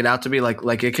people make it out to be.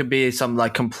 Like it could be something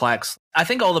like complex. I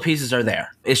think all the pieces are there.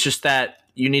 It's just that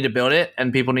you need to build it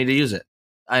and people need to use it.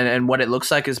 And what it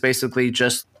looks like is basically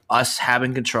just us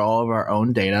having control of our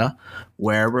own data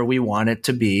wherever we want it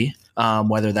to be.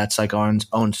 Whether that's like on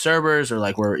own servers or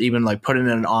like we're even like putting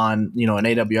it on, you know, an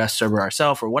AWS server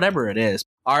ourselves or whatever it is.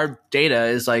 Our data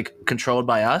is like controlled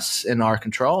by us in our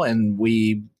control, and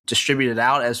we distribute it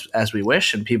out as we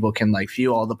wish, and people can like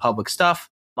view all the public stuff.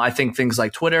 I think things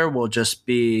like Twitter will just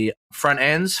be front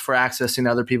ends for accessing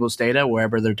other people's data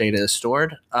wherever their data is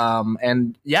stored.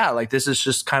 And yeah, like this is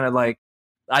just kind of like,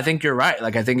 I think you're right.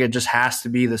 Like I think it just has to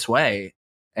be this way.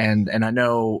 And I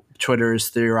know Twitter is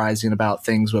theorizing about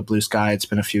things with Blue Sky. It's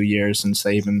been a few years since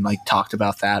they even like talked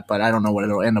about that, but I don't know what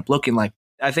it'll end up looking like.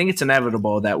 I think it's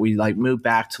inevitable that we like move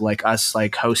back to like us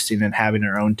like hosting and having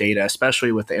our own data,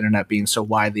 especially with the internet being so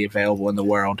widely available in the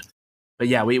world. But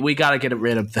yeah, we got to get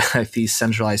rid of these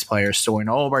centralized players storing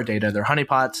all of our data. They're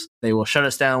honeypots. They will shut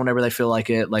us down whenever they feel like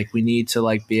it. Like we need to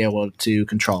like be able to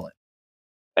control it.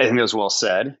 I think that was well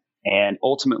said. And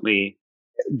ultimately,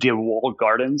 the walled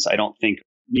gardens, I don't think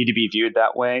need to be viewed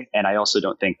that way. And I also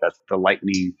don't think that the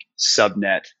Lightning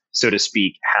subnet, so to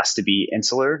speak, has to be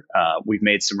insular. We've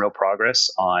made some real progress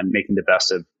on making the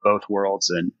best of both worlds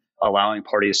and allowing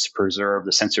parties to preserve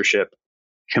the censorship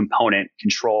component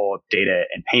control of data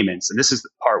and payments. And this is the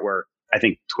part where I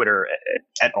think Twitter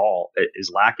at all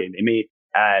is lacking. They may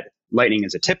add Lightning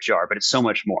as a tip jar, but it's so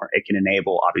much more. It can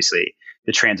enable, obviously,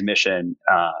 the transmission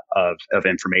of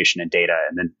information and data,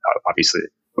 and then obviously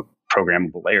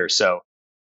programmable layers. So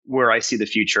where I see the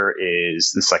future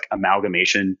is this like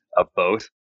amalgamation of both,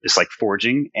 this like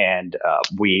forging, and I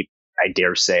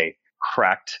dare say,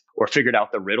 cracked or figured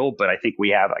out the riddle, but I think we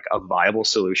have like a viable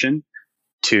solution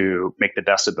to make the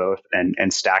best of both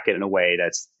and stack it in a way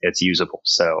that's usable.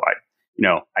 So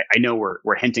I know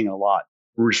we're hinting a lot.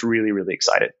 We're just really, really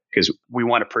excited because we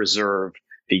want to preserve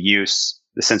the use,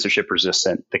 the censorship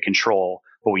resistant, the control,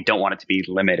 but we don't want it to be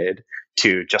limited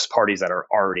to just parties that are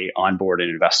already on board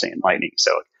and investing in Lightning.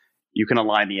 So you can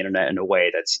align the internet in a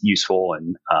way that's useful,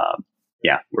 and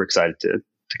we're excited to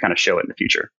kind of show it in the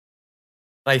future.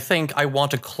 I think I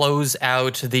want to close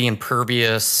out the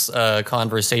Impervious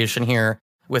conversation here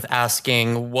with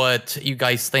asking what you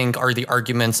guys think are the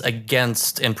arguments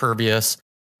against Impervious.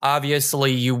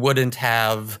 Obviously, you wouldn't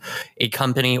have a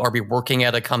company or be working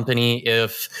at a company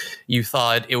if you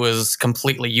thought it was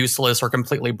completely useless or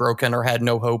completely broken or had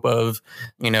no hope of,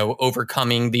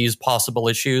 overcoming these possible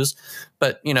issues.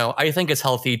 But, I think it's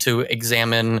healthy to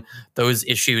examine those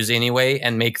issues anyway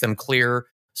and make them clear.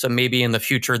 So maybe in the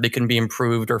future they can be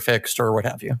improved or fixed or what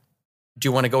have you. Do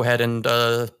you want to go ahead and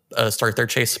start there,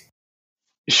 Chase?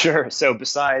 Sure. So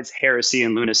besides heresy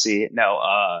and lunacy,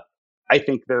 I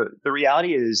think the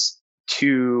reality is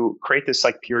to create this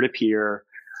like peer-to-peer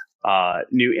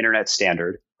new internet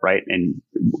standard, right? And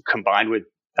combined with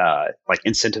like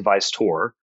incentivized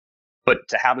Tor, but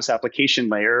to have this application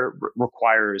layer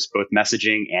requires both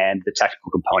messaging and the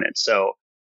technical components. So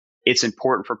it's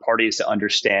important for parties to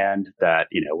understand that,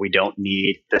 we don't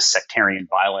need this sectarian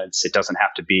violence. It doesn't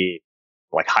have to be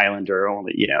like Highlander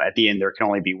only, at the end there can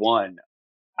only be one.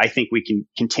 I think we can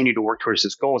continue to work towards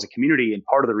this goal as a community. And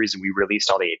part of the reason we released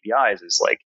all the APIs is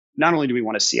like, not only do we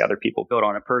want to see other people build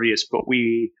on Impervious, but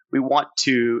we want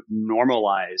to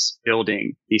normalize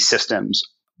building these systems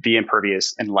via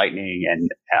Impervious and Lightning and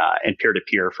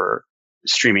peer-to-peer for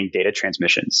streaming data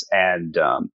transmissions. And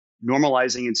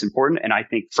normalizing it's important. And I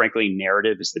think, frankly,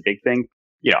 narrative is the big thing.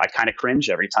 I kind of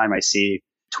cringe every time I see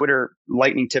Twitter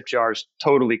Lightning tip jars.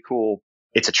 Totally cool.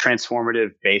 It's a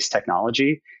transformative based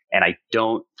technology. And I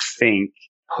don't think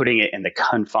putting it in the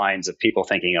confines of people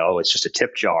thinking, oh, it's just a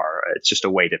tip jar, it's just a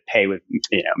way to pay with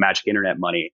magic internet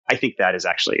money. I think that is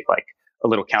actually like a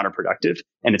little counterproductive,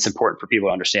 and it's important for people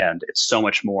to understand it's so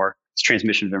much more. It's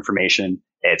transmission of information,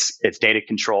 it's data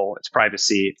control, it's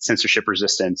privacy, it's censorship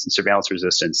resistance and surveillance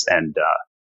resistance, and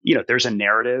there's a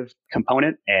narrative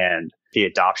component and the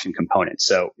adoption component.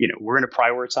 So we're going to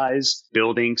prioritize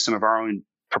building some of our own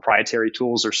proprietary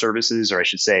tools or services, or I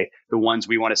should say the ones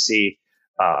we want to see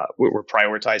we're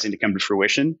prioritizing to come to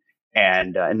fruition.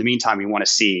 And in the meantime, we want to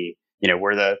see,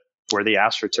 we're the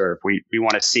AstroTurf. We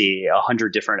want to see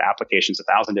 100 different applications,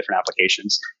 1,000 different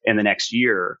applications in the next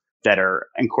year that are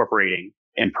incorporating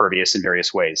Impervious in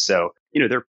various ways. So,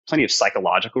 there are plenty of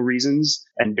psychological reasons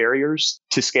and barriers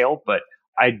to scale, but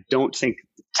I don't think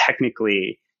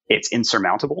technically it's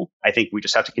insurmountable. I think we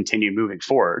just have to continue moving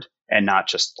forward and not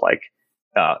just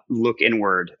look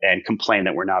inward and complain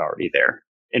that we're not already there.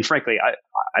 And frankly,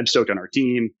 I'm stoked on our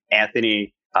team.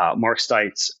 Anthony, Mark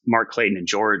Stites, Mark Clayton, and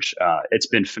George. It's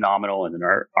been phenomenal in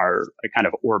our kind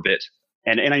of orbit.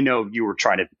 And I know you were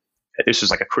trying to, this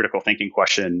was like a critical thinking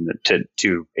question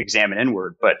to examine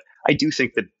inward, but I do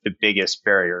think that the biggest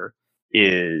barrier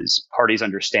is parties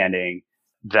understanding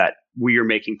that we are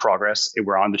making progress,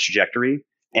 we're on the trajectory,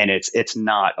 and it's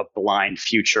not a blind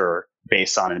future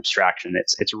based on an abstraction.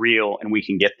 It's real, and we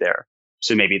can get there.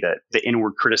 So maybe the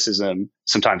inward criticism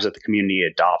sometimes that the community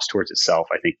adopts towards itself,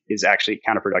 I think, is actually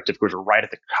counterproductive because we're right at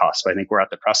the cusp. I think we're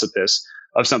at the precipice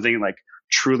of something like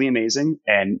truly amazing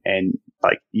and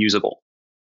like usable.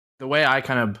 The way I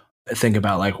kind of think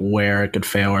about like where it could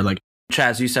fail, or like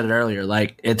Chaz, you said it earlier,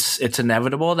 like it's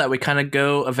inevitable that we kind of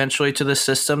go eventually to this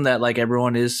system that like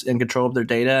everyone is in control of their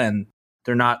data and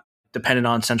they're not dependent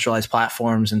on centralized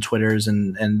platforms and Twitters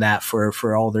and that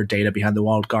for all their data behind the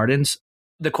walled gardens.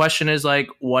 The question is like,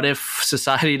 what if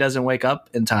society doesn't wake up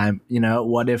in time?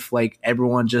 What if like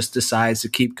everyone just decides to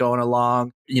keep going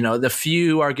along? The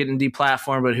few are getting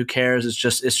deplatformed, but who cares? It's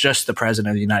just the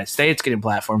president of the United States getting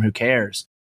platformed. Who cares?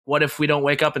 What if we don't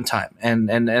wake up in time?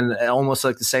 And almost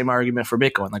like the same argument for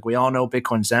Bitcoin. Like we all know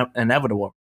Bitcoin's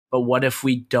inevitable, but what if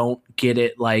we don't get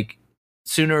it like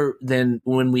sooner than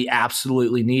when we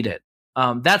absolutely need it?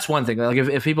 That's one thing. Like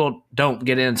if people don't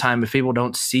get it in time, if people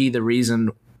don't see the reason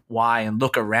why and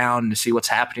look around to see what's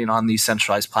happening on these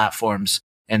centralized platforms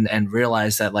and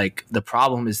realize that like the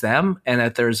problem is them and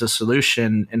that there's a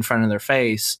solution in front of their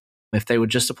face, if they would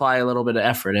just apply a little bit of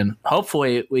effort, and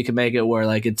hopefully we can make it where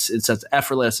like it's as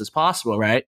effortless as possible,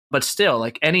 right? But still,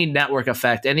 like any network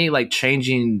effect, any like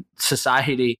changing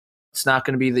society, it's not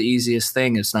going to be the easiest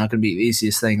thing. It's not going to be the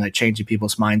easiest thing, like changing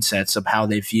people's mindsets of how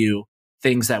they view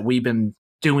things that we've been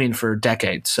doing for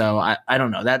decades. So I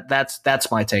don't know.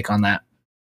 That's my take on that.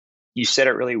 You said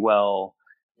it really well.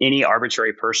 Any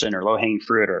arbitrary person or low-hanging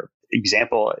fruit or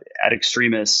example ad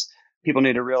extremis, people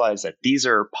need to realize that these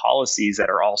are policies that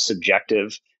are all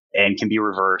subjective and can be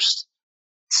reversed.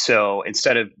 So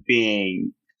instead of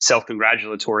being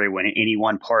self-congratulatory when any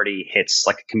one party hits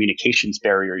like a communications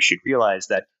barrier, you should realize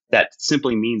that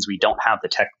simply means we don't have the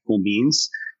technical means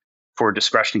for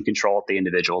discretion and control at the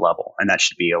individual level. And that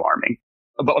should be alarming.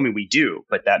 But I mean, we do,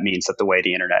 but that means that the way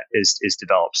the internet is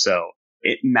developed. So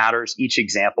it matters. Each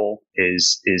example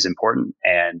is important,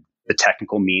 and the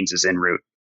technical means is en route.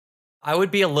 I would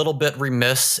be a little bit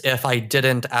remiss if I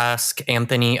didn't ask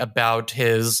Anthony about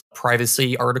his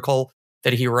privacy article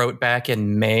that he wrote back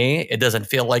in May. It doesn't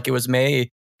feel like it was May.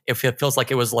 It feels like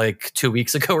it was like 2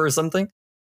 weeks ago or something.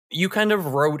 You kind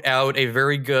of wrote out a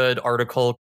very good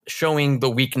article showing the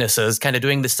weaknesses, kind of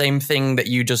doing the same thing that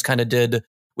you just kind of did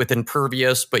with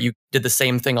Impervious, but you did the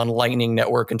same thing on Lightning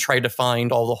Network and tried to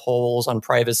find all the holes on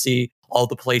privacy, all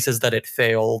the places that it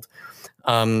failed.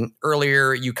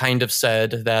 Earlier, you kind of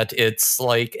said that it's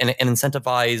like an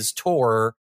incentivized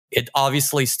Tor. It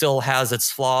obviously still has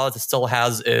its flaws. It still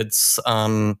has its,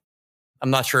 I'm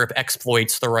not sure if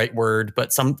exploit's the right word,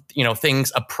 but some,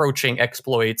 things approaching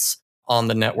exploits on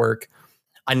the network.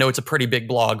 I know it's a pretty big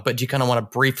blog, but do you kind of want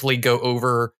to briefly go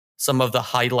over some of the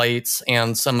highlights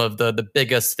and some of the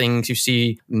biggest things you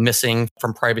see missing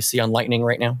from privacy on Lightning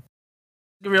right now?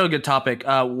 A real good topic.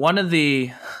 One of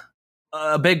a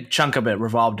big chunk of it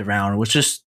revolved around was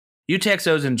just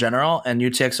UTXOs in general and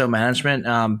UTXO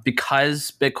management.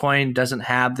 Because Bitcoin doesn't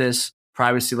have this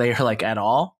privacy layer like at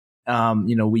all,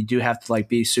 we do have to like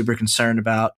be super concerned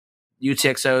about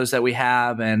UTXOs that we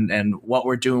have and what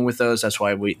we're doing with those. That's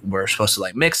why we're supposed to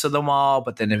like mix them all.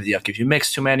 But then if you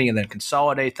mix too many and then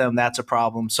consolidate them, that's a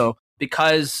problem. So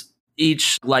because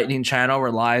each Lightning channel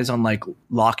relies on like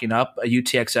locking up a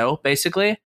UTXO,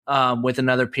 basically, with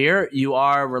another peer, you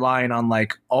are relying on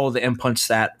like all the inputs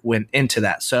that went into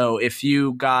that. So if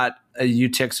you got a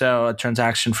UTXO, a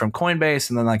transaction from Coinbase,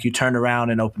 and then like you turned around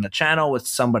and opened a channel with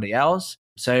somebody else,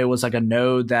 say it was like a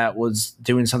node that was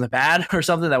doing something bad or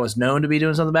something that was known to be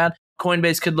doing something bad,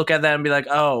 Coinbase could look at that and be like,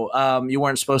 oh, you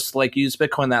weren't supposed to like use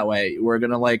Bitcoin that way. We're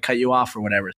going to like cut you off or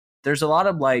whatever. There's a lot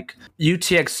of like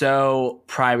UTXO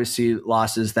privacy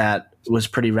losses that was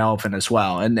pretty relevant as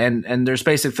well. And there's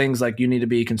basic things like you need to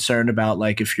be concerned about,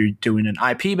 like if you're doing an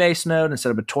IP based node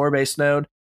instead of a Tor based node,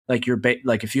 like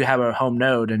like if you have a home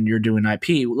node and you're doing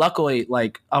IP, luckily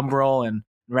like Umbrel and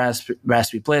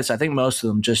Raspberry Blitz, I think most of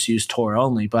them just use Tor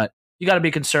only, but you got to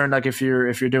be concerned like if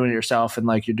you're doing it yourself and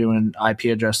like you're doing IP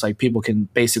address, like people can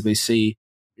basically see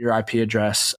your IP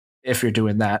address if you're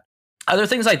doing that. Other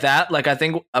things like that, like I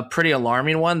think a pretty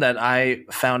alarming one that I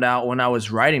found out when I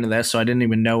was writing this, so I didn't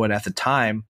even know it at the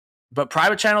time, but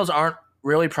private channels aren't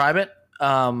really private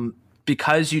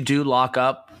because you do lock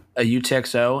up a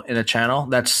UTXO in a channel.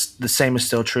 That's the same is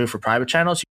still true for private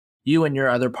channels. You and your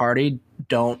other party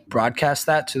don't broadcast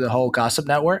that to the whole gossip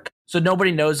network. So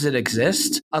nobody knows it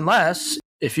exists unless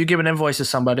if you give an invoice to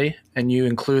somebody and you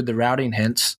include the routing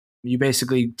hints, you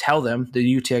basically tell them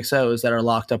the UTXOs that are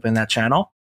locked up in that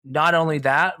channel. Not only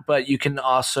that, but you can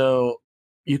actually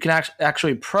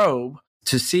probe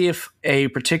to see if a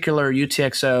particular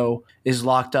UTXO is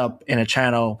locked up in a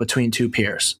channel between two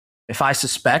peers. If I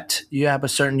suspect you have a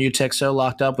certain UTXO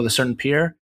locked up with a certain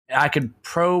peer, I could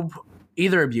probe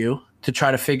either of you to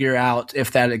try to figure out if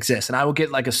that exists. And I will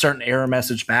get like a certain error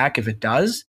message back if it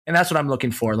does. And that's what I'm looking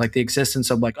for, like the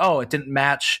existence of like, oh, it didn't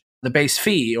match the base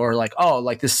fee, or like, oh,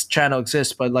 like this channel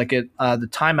exists, but like the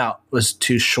timeout was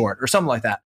too short or something like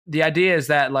that. The idea is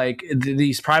that like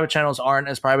these private channels aren't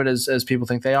as private as people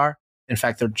think they are. In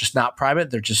fact, they're just not private.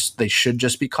 They should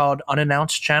just be called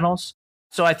unannounced channels.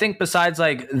 So I think besides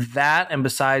like that, and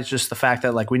besides just the fact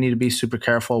that like we need to be super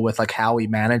careful with like how we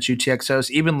manage UTXOs,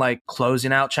 even like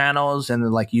closing out channels and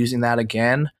then like using that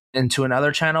again into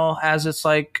another channel as it's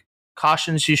like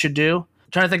cautions you should do.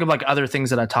 I'm trying to think of like other things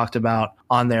that I talked about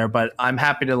on there, but I'm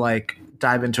happy to like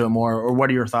dive into it more. Or what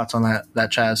are your thoughts on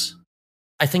that, Chaz?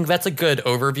 I think that's a good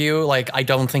overview. Like, I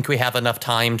don't think we have enough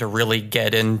time to really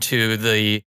get into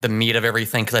the meat of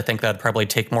everything, because I think that'd probably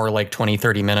take more like 20,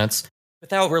 30 minutes.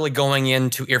 Without really going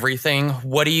into everything,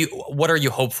 what are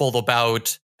you hopeful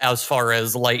about as far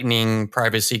as Lightning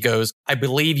privacy goes? I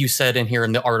believe you said in here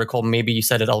in the article, maybe you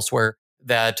said it elsewhere,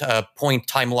 that point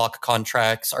time lock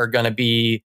contracts are going to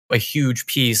be a huge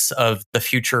piece of the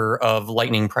future of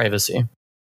Lightning privacy.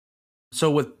 So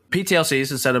with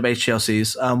PTLCs instead of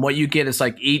HTLCs, what you get is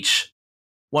like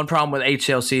one problem with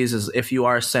HTLCs is if you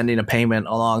are sending a payment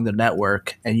along the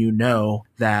network and you know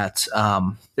that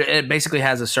it basically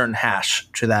has a certain hash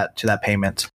to that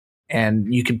payment,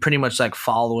 and you can pretty much like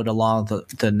follow it along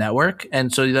the network.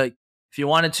 And so like if you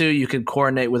wanted to, you could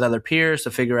coordinate with other peers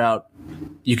to figure out,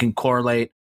 you can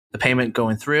correlate the payment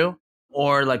going through.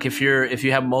 Or like if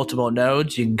you have multiple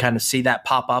nodes, you can kind of see that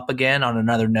pop up again on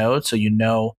another node, so you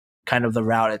know kind of the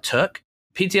route it took.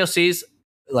 PTLCs,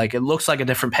 like it looks like a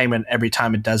different payment every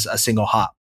time it does a single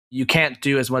hop. You can't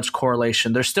do as much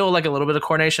correlation. There's still like a little bit of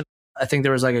coordination. I think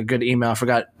there was like a good email, I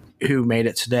forgot who made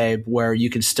it today, where you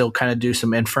can still kind of do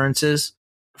some inferences.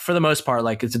 For the most part,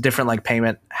 like it's a different like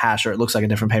payment hash, or it looks like a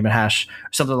different payment hash,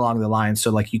 or something along the line.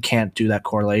 So like you can't do that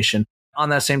correlation. On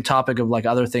that same topic of like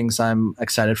other things I'm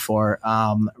excited for,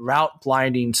 route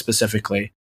blinding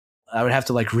specifically. I would have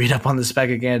to like read up on the spec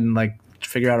again and like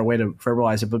figure out a way to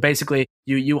verbalize it. But basically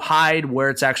you hide where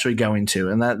it's actually going to,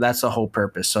 and that's the whole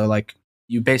purpose. So like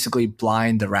you basically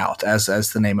blind the route as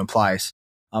the name implies.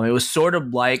 It was sort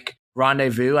of like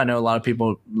Rendezvous. I know a lot of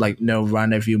people like know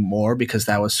Rendezvous more because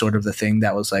that was sort of the thing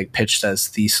that was like pitched as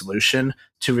the solution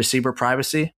to receiver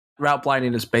privacy. Route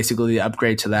blinding is basically the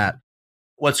upgrade to that.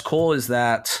 What's cool is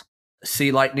that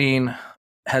C-Lightning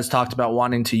has talked about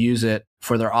wanting to use it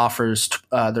for their offers,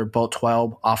 their Bolt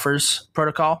 12 offers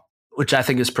protocol, which I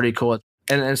think is pretty cool.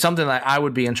 And something that I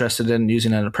would be interested in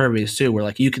using in Impervious too, where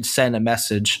like you could send a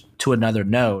message to another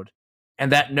node,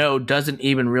 and that node doesn't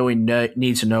even really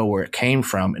need to know where it came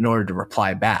from in order to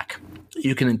reply back.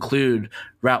 You can include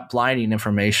route blinding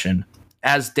information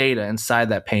as data inside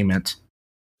that payment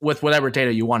with whatever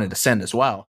data you wanted to send as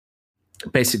well.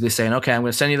 Basically saying, okay, I'm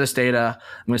going to send you this data.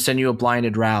 I'm going to send you a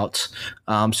blinded route,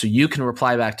 so you can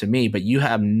reply back to me, but you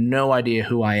have no idea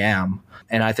who I am.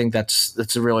 And I think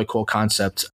that's a really cool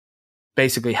concept.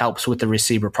 Basically helps with the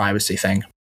receiver privacy thing.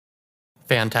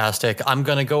 Fantastic. I'm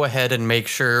going to go ahead and make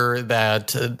sure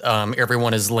that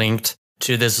everyone is linked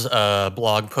to this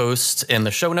blog post in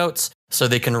the show notes so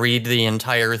they can read the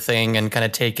entire thing and kind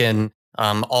of take in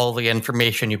All the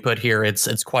information you put here,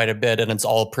 it's quite a bit, and it's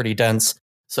all pretty dense.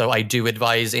 So I do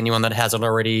advise anyone that hasn't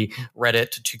already read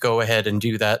it to go ahead and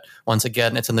do that. Once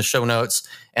again, it's in the show notes.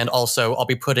 And also, I'll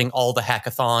be putting all the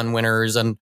hackathon winners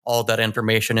and all that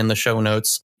information in the show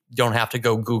notes. You don't have to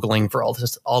go Googling for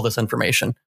all this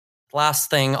information. Last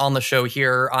thing on the show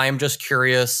here, I'm just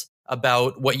curious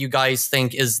about what you guys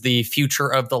think is the future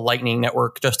of the Lightning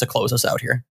Network, just to close us out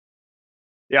here.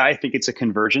 Yeah, I think it's a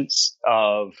convergence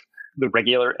of the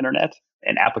regular internet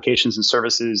and applications and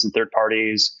services and third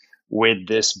parties with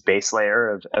this base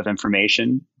layer of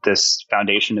information, this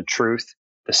foundation of truth,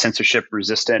 the censorship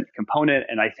resistant component.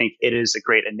 And I think it is a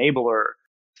great enabler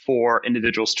for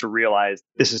individuals to realize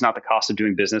this is not the cost of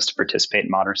doing business to participate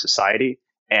in modern society.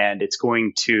 And it's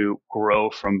going to grow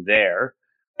from there.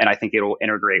 And I think it'll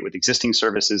integrate with existing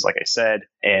services, like I said,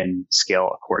 and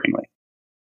scale accordingly.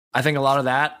 I think a lot of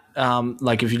that,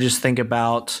 like if you just think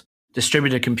about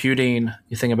distributed computing,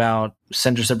 you think about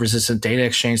censorship resistant data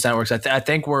exchange networks. I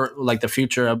think we're like the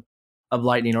future of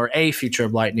Lightning, or a future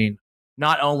of Lightning.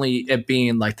 Not only it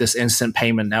being like this instant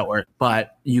payment network,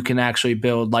 but you can actually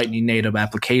build Lightning native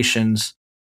applications,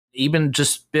 even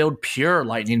just build pure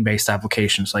Lightning based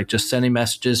applications, like just sending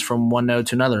messages from one node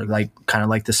to another, like kind of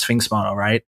like the Sphinx model,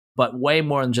 right? But way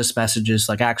more than just messages,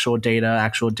 like actual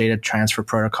data transfer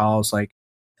protocols. Like,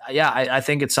 yeah, I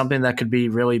think it's something that could be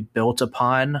really built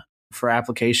upon for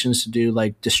applications to do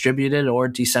like distributed or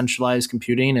decentralized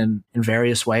computing in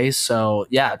various ways. So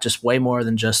yeah, just way more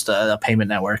than just a payment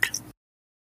network.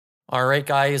 All right,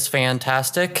 guys,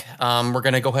 fantastic. We're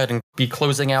going to go ahead and be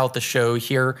closing out the show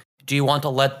here. Do you want to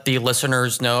let the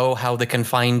listeners know how they can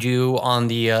find you on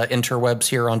the interwebs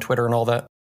here on Twitter and all that?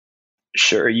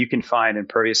 Sure. You can find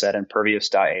Impervious at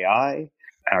impervious.ai. And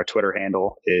our Twitter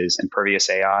handle is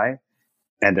imperviouSAI.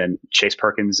 And then Chase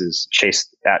Perkins is Chase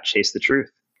the Truth.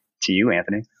 To you,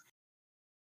 Anthony.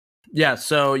 Yeah,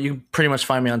 so you can pretty much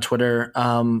find me on Twitter,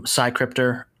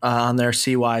 CyCryptor, on there,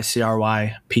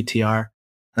 CyCryptr.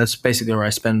 That's basically where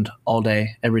I spend all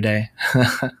day, every day.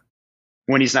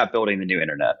 When he's not building the new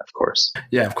internet, of course.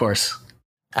 Yeah, of course.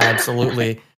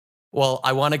 Absolutely. Well,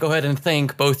 I want to go ahead and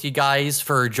thank both you guys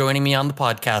for joining me on the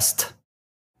podcast.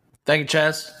 Thank you,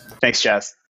 Chaz. Thanks,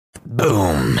 Chaz.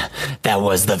 Boom. That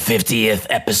was the 50th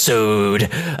episode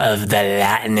of the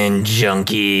Lightning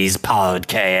Junkies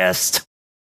podcast.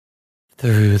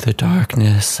 Through the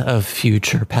darkness of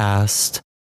future past,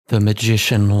 the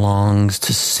magician longs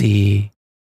to see.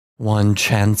 One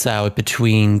chance out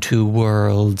between two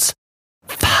worlds.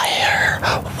 Fire,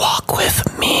 walk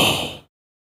with me.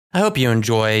 I hope you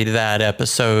enjoyed that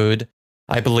episode.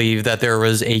 I believe that there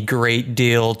was a great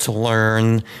deal to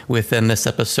learn within this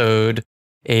episode.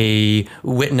 A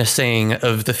witnessing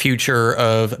of the future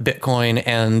of Bitcoin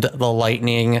and the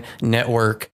Lightning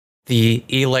Network. The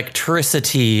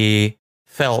electricity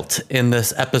felt in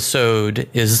this episode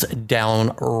is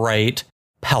downright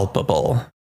palpable.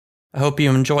 I hope you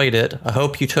enjoyed it. I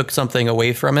hope you took something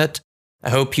away from it.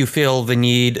 I hope you feel the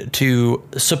need to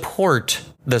support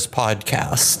this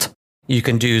podcast. You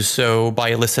can do so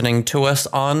by listening to us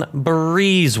on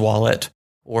Breeze Wallet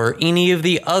or any of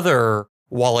the other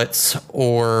wallets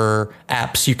or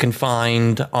apps you can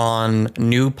find on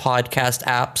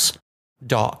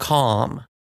newpodcastapps.com.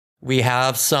 We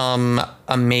have some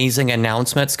amazing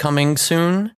announcements coming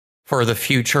soon for the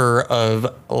future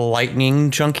of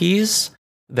Lightning Junkies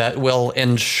that will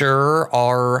ensure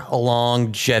our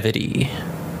longevity.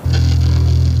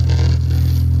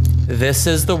 This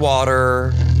is the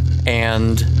water,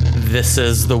 and this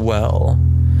is the well.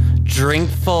 Drink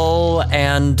full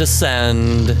and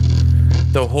descend.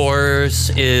 The horse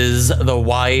is the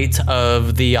white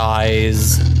of the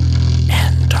eyes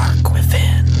and dark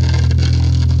within.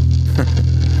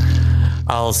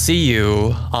 I'll see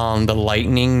you on the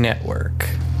Lightning Network.